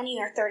about 20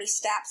 or 30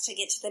 steps to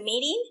get to the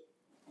meeting.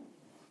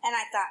 And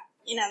I thought,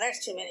 there's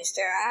too many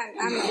stairs. I'm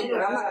not going to do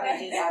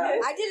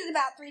that. I did it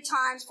about 3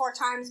 times, 4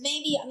 times.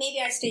 Maybe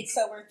I stayed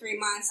sober 3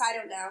 months. I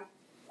don't know.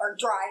 Or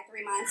dry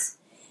 3 months.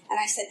 And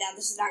I said, no,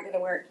 this is not going to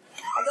work.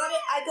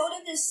 I go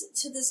to this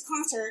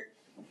concert.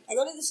 I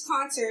go to this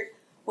concert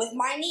with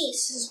my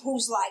niece,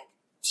 who's like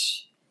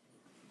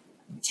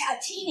a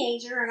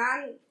teenager, and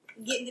I'm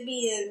getting to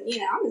be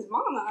I'm his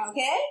mama,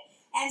 okay?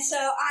 And so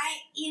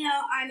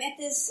I'm at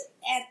this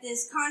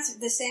concert,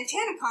 the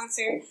Santana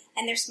concert,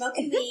 and they're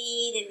smoking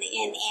weed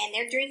and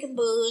they're drinking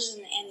booze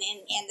and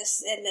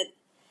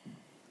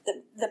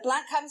the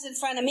blunt comes in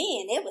front of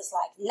me and it was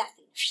like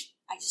nothing.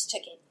 I just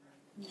took it.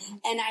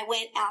 And I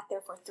went out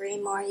there for 3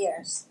 more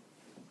years.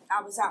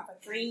 I was out for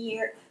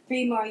 3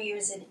 more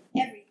years, and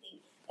everything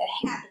that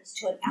happens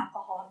to an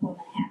alcoholic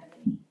woman happened to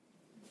me.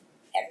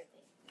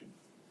 Everything.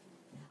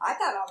 I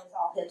thought I was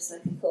all hips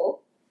looking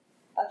cool.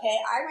 Okay,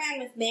 I ran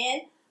with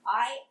men.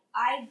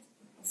 I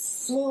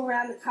flew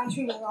around the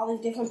country with all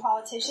these different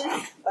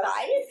politicians, but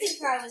I didn't think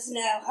I was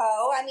no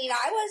hoe. I mean,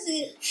 I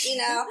wasn't,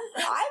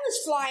 I was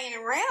flying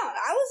around.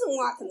 I wasn't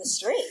walking the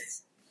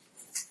streets.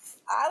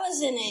 I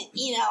was in a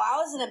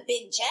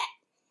big jet.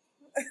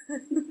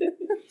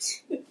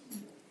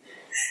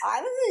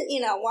 I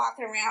wasn't,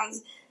 walking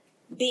around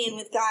being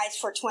with guys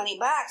for $20.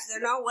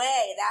 There's no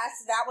way.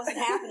 That wasn't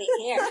happening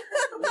here.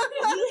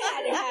 You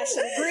had to have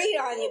some greed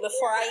on you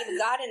before I even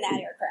got in that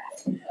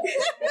aircraft.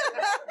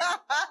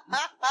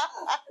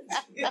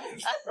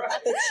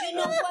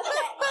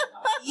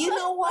 But you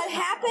know what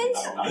happened?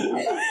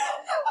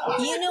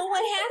 You know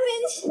what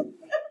happened?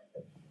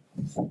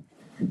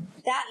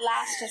 That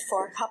lasted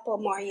for a couple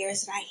more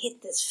years, and I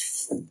hit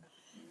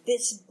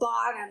this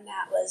bottom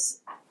that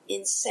was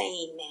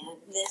insane, man.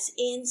 This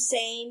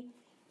insane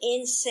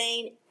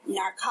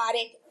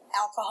narcotic,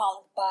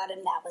 alcoholic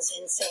bottom that was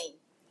insane.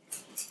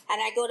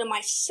 And I go to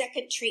my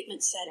second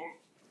treatment center,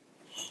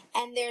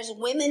 and there's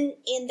women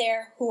in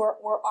there who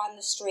were on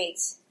the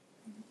streets,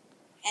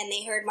 and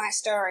they heard my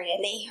story,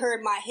 and they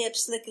heard my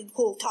hips looking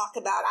cool talk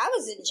about I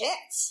was in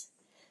jets.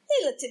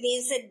 They looked at me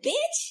and said,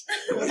 bitch,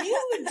 you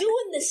were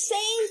doing the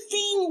same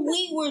thing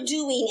we were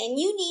doing, and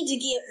you need to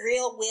get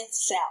real with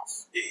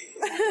self.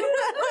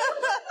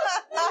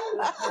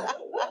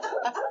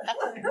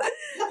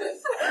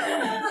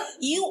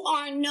 You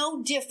are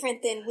no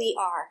different than we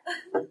are.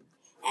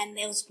 And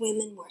those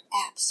women were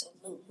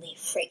absolutely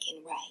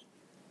freaking right.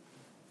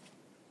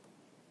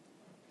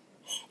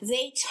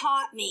 They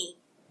taught me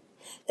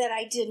that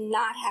I did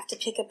not have to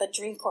pick up a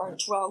drink or a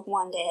drug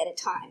one day at a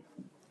time.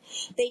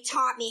 They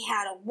taught me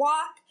how to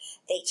walk.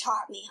 They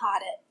taught me how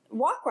to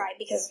walk right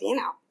because,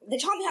 they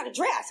taught me how to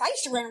dress. I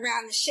used to run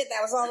around in shit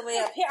that was all the way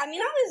up here. I mean,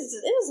 it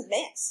was a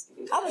mess.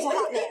 I was a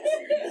hot mess.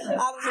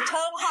 I was a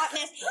total hot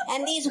mess.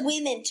 And these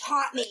women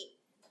taught me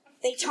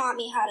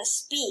how to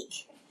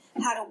speak,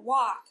 how to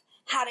walk,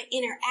 how to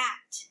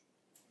interact,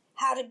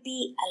 how to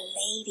be a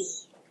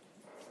lady.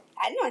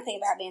 I didn't know anything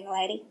about being a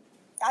lady.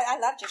 I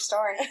loved your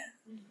story.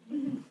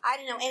 I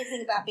didn't know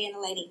anything about being a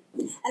lady.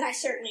 And I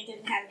certainly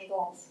didn't have any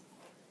goals.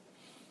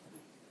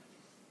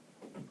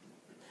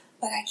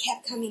 But I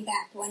kept coming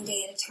back one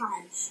day at a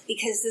time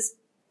because this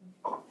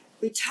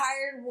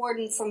retired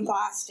warden from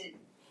Boston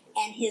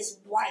and his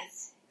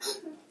wife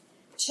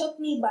took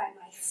me by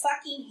my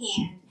fucking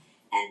hand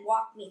and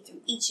walked me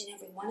through each and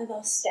every one of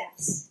those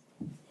steps.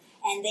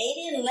 And they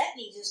didn't let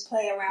me just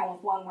play around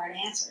with one-word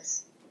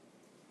answers.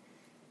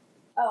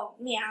 Oh,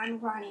 yeah, I'm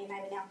Roni and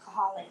I'm an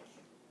alcoholic.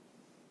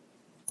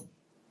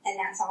 And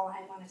that's all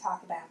I want to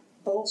talk about.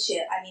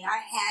 Bullshit. I mean, I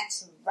had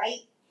to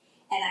write.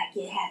 And I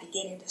had to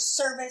get into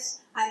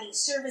service.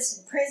 Service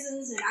in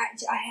prisons, and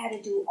I had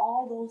to do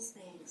all those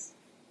things.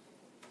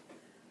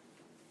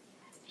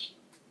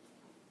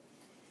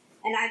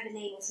 And I've been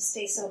able to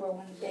stay sober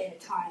one day at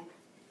a time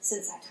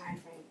since that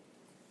time frame.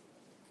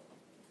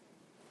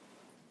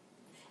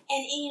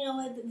 And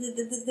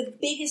the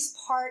biggest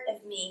part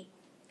of me,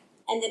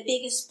 and the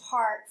biggest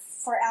part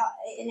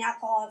in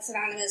Alcoholics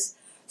Anonymous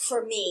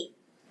for me,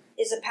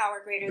 is a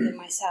power greater than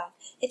myself.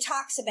 It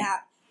talks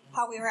about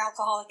how we were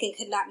alcoholic and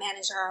could not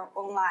manage our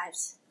own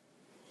lives.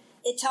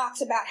 It talks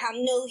about how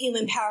no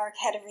human power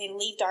had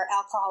relieved our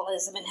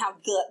alcoholism and how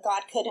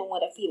God could and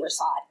would if he were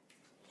sought.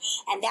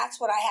 And that's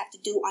what I have to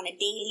do on a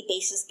daily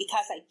basis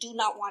because I do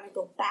not want to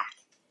go back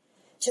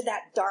to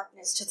that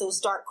darkness, to those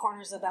dark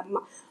corners of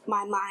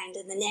my mind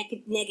and the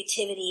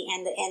negativity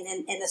and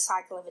the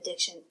cycle of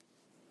addiction.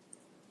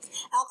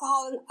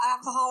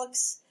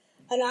 Alcoholics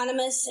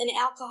Anonymous and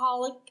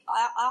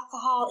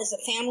alcohol is a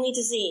family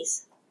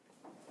disease.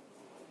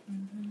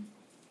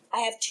 I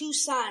have 2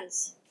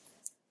 sons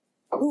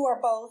who are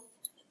both,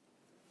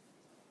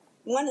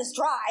 one is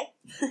dry,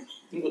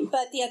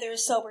 but the other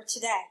is sober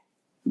today.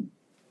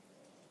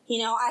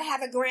 I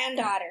have a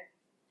granddaughter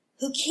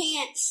who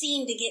can't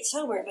seem to get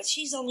sober, but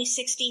she's only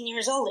 16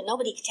 years old, and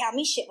nobody could tell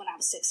me shit when I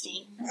was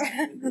 16.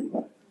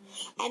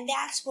 And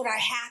that's what I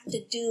have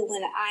to do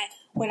when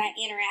I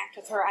interact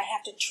with her. I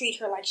have to treat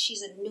her like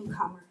she's a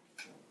newcomer.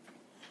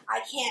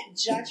 I can't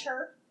judge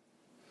her.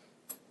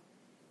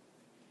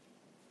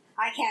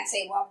 I can't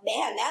say, well,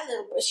 man,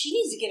 she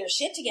needs to get her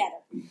shit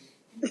together.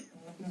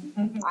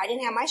 I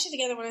didn't have my shit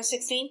together when I was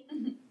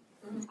 16.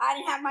 I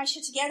didn't have my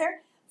shit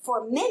together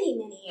for many,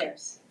 many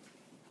years.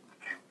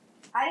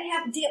 I didn't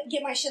have to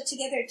get my shit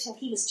together until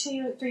he was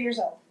 3 years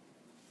old.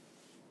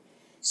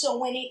 So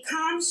when it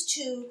comes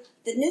to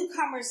the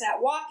newcomers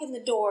that walk in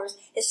the doors,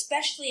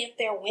 especially if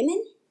they're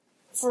women,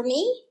 for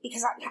me,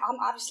 because I'm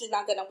obviously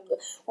not going to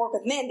work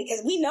with men,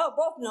 because we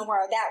both know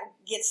where that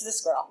gets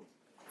this girl.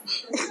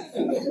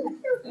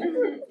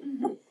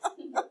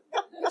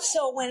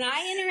 So when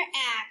I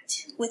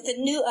interact with the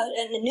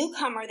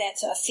newcomer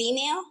that's a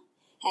female,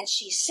 and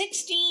she's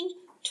 16,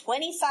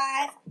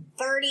 25,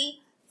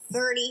 30,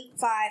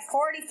 35,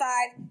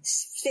 45,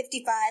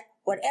 55,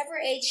 whatever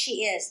age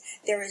she is,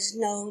 there is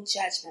no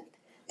judgment.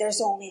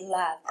 There's only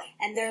love.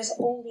 And there's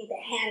only the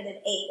hand of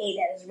AA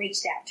that has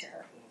reached out to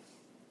her.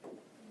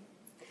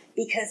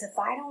 Because if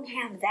I don't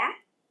have that,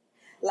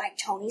 like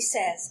Tony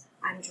says,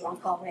 I'm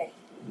drunk already.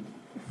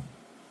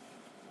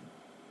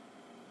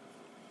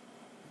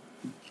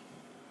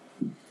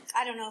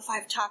 I don't know if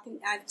I've talked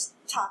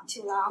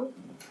too long.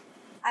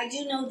 I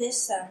do know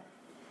this, though.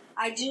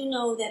 I do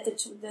know that the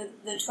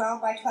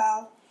 12 by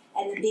 12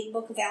 and the Big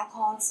Book of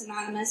Alcoholics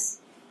Anonymous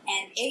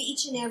and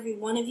each and every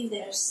one of you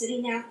that are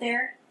sitting out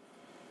there,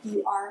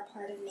 you are a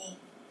part of me.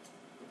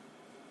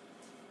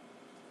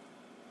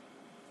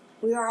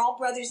 We are all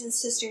brothers and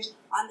sisters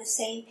on the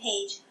same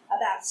page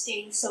about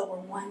staying sober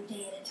one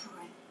day at a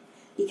time.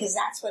 Because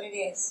that's what it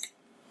is.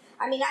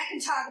 I mean, I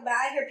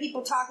hear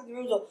people talk in the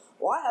room, go,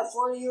 well, I have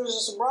 40 years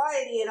of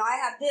sobriety, and I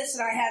have this,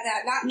 and I have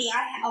that. Not me,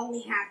 I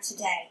only have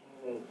today.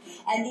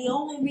 And the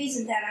only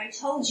reason that I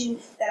told you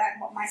that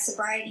my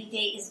sobriety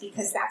date is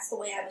because that's the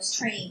way I was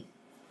trained.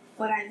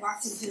 When I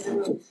walked into the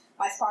room,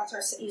 my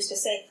sponsor used to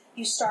say,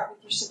 you start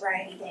with your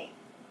sobriety date.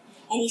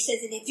 And he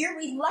says, and if you're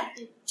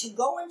reluctant to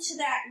go into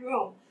that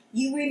room,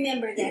 you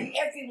remember that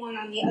everyone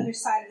on the other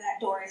side of that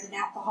door is an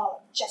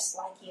alcoholic just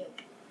like you.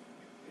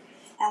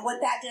 And what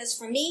that does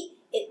for me,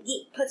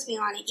 it puts me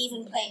on an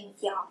even playing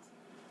with y'all.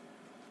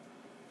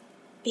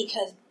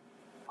 Because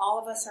all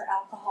of us are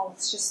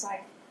alcoholics, just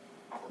like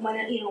when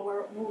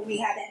we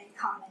have that in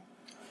common.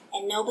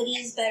 And nobody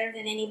is better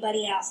than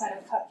anybody else. I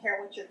don't care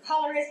what your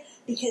color is,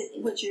 because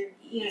what your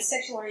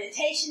sexual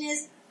orientation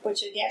is,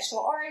 what your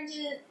national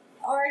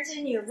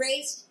origin, your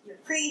race, your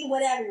creed,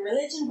 whatever, your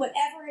religion,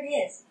 whatever it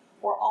is,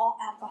 we're all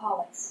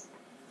alcoholics.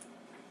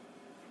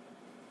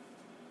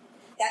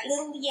 That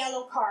little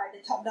yellow card,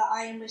 the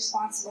I am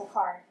responsible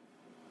card.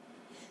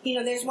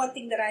 There's one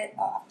thing that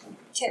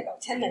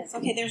 10 minutes.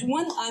 Okay, there's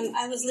one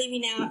I was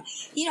leaving out.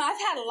 I've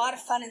had a lot of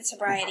fun in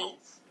sobriety.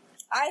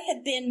 I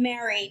had been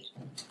married.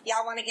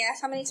 Y'all want to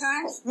guess how many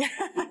times?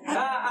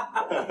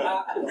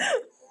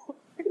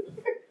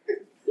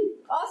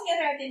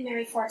 Altogether, I've been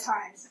married 4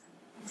 times.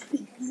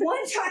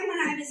 One time when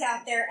I was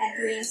out there and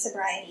 3 in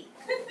sobriety.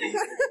 So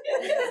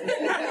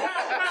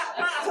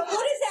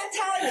what does that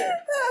tell you?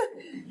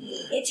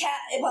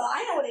 Well,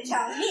 I know what it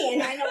tells me,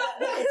 and I know what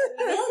it's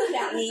revealed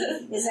about me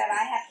is that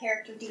I have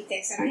character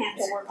defects, and I have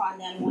to work on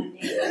them one day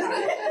at a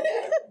time.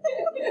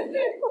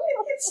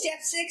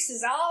 Step 6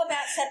 is all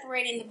about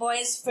separating the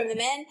boys from the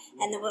men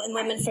and the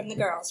women from the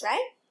girls,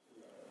 right?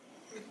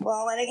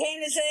 Well, when it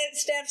came to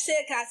step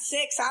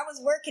 6, I was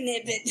working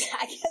it, but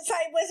I guess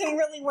I wasn't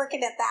really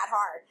working it that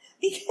hard.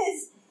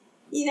 Because,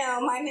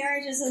 my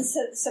marriages and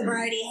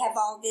sobriety have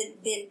all been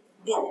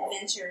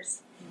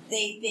adventures.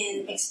 They've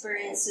been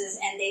experiences,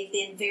 and they've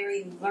been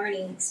very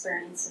learning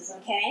experiences,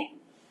 okay?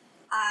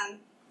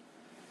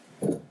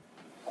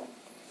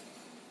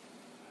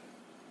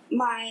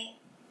 My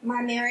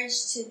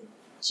marriage to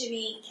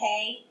Jimmy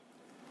K.,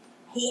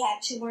 he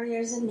had 2 more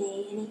years than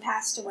me, and he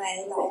passed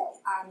away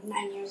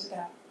 9 years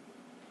ago.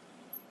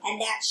 And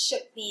that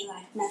shook me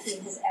like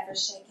nothing has ever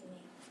shaken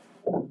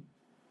me.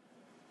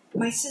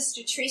 My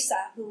sister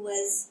Teresa, who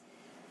was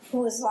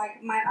like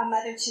a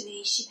mother to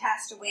me, she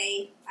passed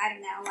away, I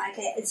don't know,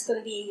 it's going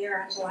to be a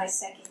year on July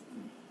 2nd.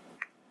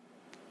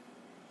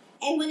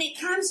 And when it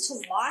comes to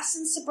loss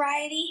and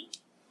sobriety,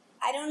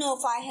 I don't know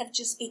if I have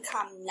just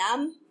become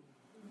numb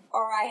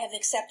or I have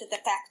accepted the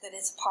fact that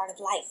it's a part of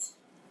life.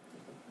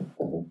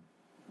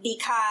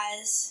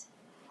 Because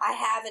I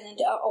have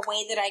a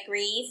way that I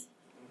grieve,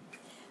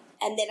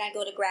 and then I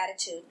go to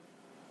gratitude.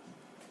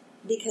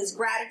 Because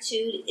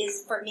gratitude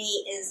for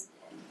me is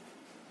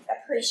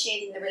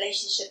appreciating the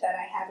relationship that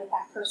I have with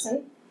that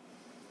person,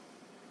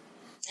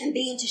 and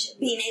being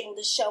able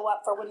to show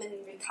up for women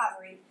in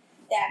recovery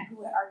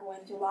who are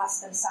going through loss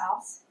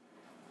themselves,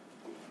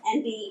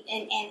 and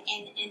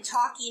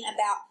talking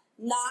about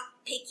not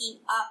picking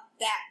up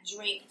that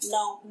drink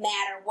no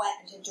matter what,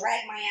 and to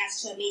drag my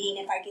ass to a meeting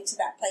if I get to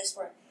that place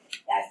where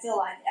I feel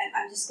like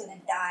I'm just going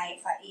to die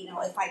if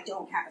I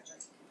don't have a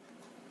drink.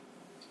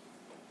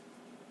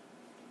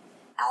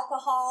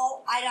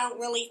 Alcohol, I don't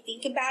really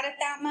think about it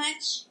that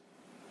much.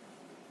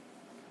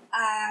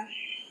 I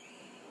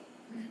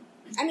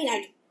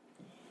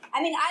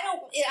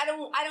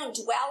don't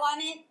dwell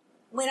on it.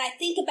 When I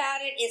think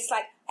about it, it's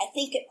like I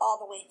think it all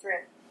the way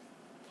through.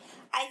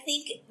 I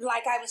think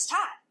like I was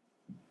taught.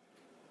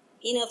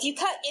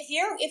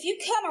 If you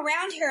come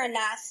around here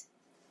enough,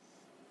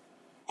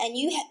 and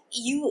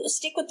you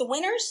stick with the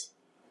winners,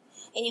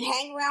 and you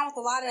hang around with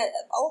a lot of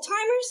old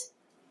timers,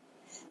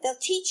 they'll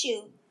teach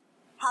you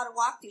how to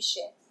walk through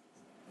shit,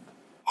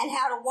 and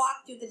how to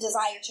walk through the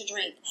desire to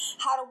drink,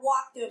 how to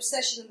walk through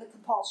obsession and the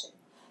compulsion,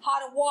 how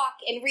to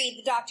walk and read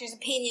the doctor's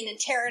opinion and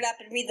tear it up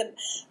and read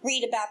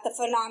about the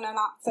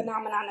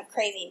phenomenon of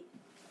craving.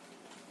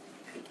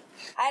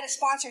 I had a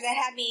sponsor that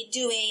had me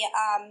do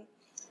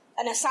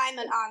an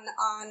assignment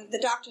on the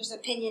doctor's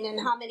opinion and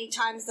how many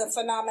times the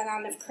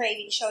phenomenon of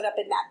craving showed up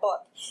in that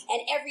book.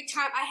 And every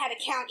time I had to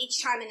count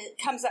each time, and it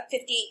comes up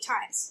 58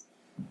 times.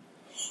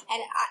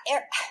 And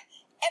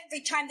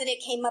every time that it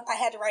came up, I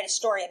had to write a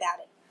story about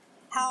it.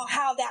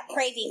 How that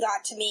craving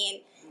got to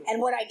me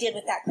and what I did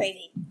with that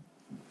craving.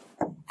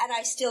 And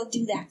I still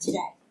do that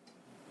today.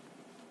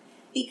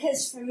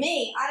 Because for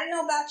me, I don't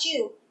know about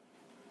you,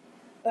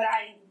 but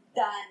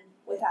done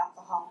with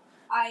alcohol.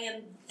 I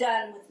am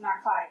done with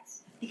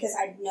narcotics because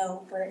I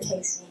know where it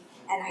takes me,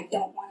 and I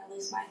don't want to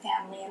lose my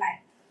family. And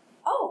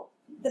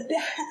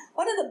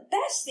one of the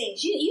best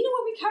things, you know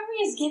what recovery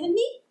has given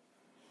me?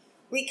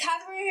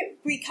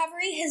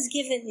 Recovery has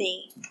given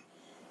me,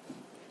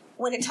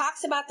 when it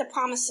talks about the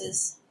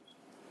promises,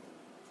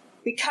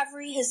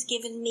 recovery has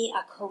given me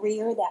a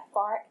career that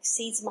far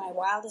exceeds my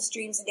wildest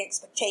dreams and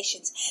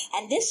expectations.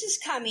 And this is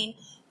coming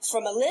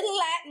from a little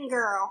Latin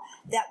girl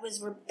that was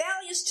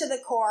rebellious to the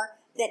core,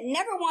 that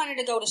never wanted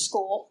to go to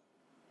school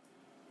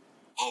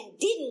and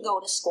didn't go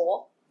to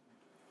school.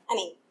 I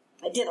mean,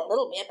 I did a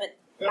little bit, but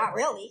not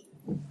really.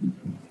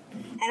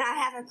 And I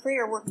have a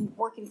career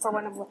working for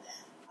one of a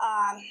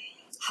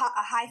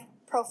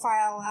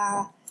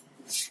high-profile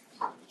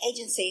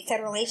agency,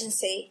 federal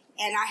agency,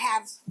 and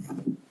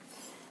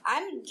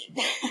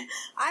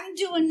I'm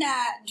doing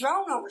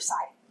drone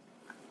oversight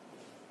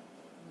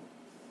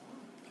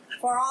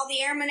for all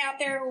the airmen out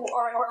there,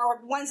 or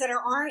ones that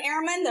aren't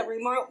airmen, the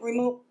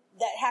remote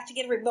that have to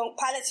get a remote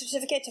pilot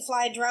certificate to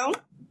fly a drone.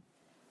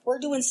 We're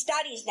doing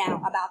studies now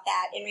about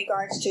that in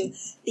regards to,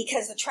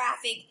 because the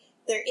traffic,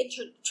 they're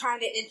trying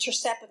to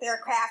intercept with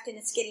aircraft, and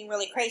it's getting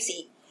really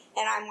crazy.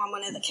 And I'm on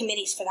one of the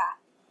committees for that.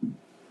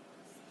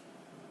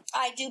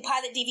 I do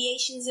pilot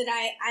deviations, and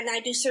I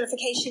do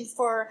certification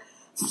for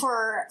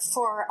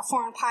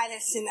foreign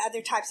pilots and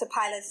other types of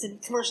pilots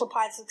and commercial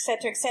pilots, et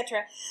cetera, et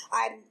cetera.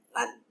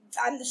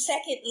 I'm the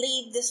second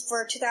lead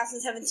for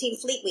 2017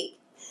 Fleet Week.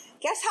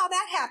 Guess how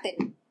that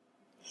happened?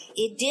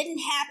 It didn't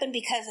happen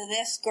because of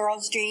this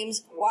girl's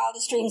dreams,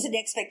 wildest dreams and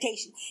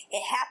expectations.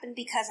 It happened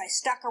because I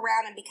stuck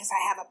around, and because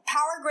I have a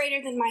power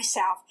greater than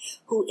myself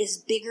who is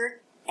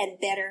bigger and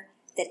better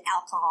than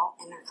alcohol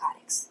and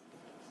narcotics.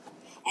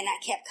 And I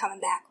kept coming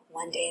back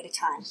one day at a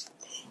time.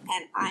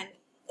 And I'm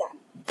done.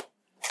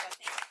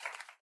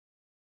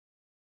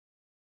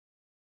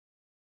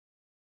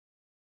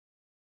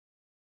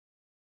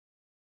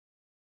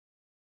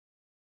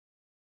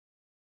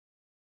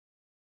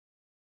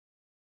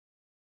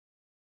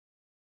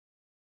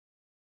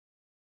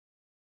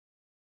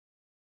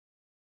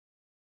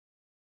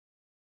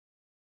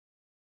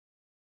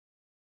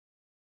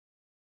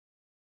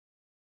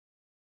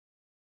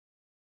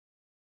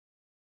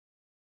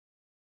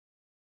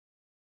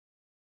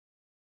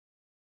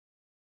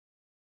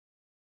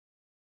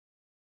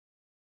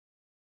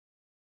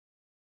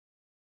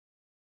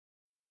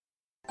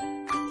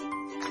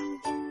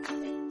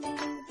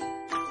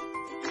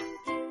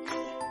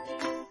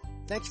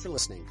 Thanks for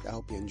listening. I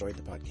hope you enjoyed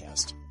the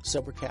podcast.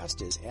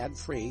 Sobercast is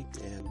ad-free,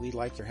 and we'd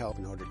like your help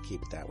in order to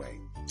keep it that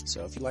way.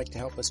 So if you'd like to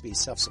help us be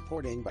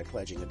self-supporting by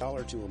pledging $1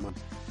 or $2 a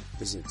month,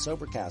 visit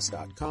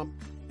Sobercast.com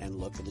and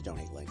look for the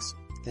donate links.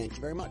 Thank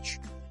you very much.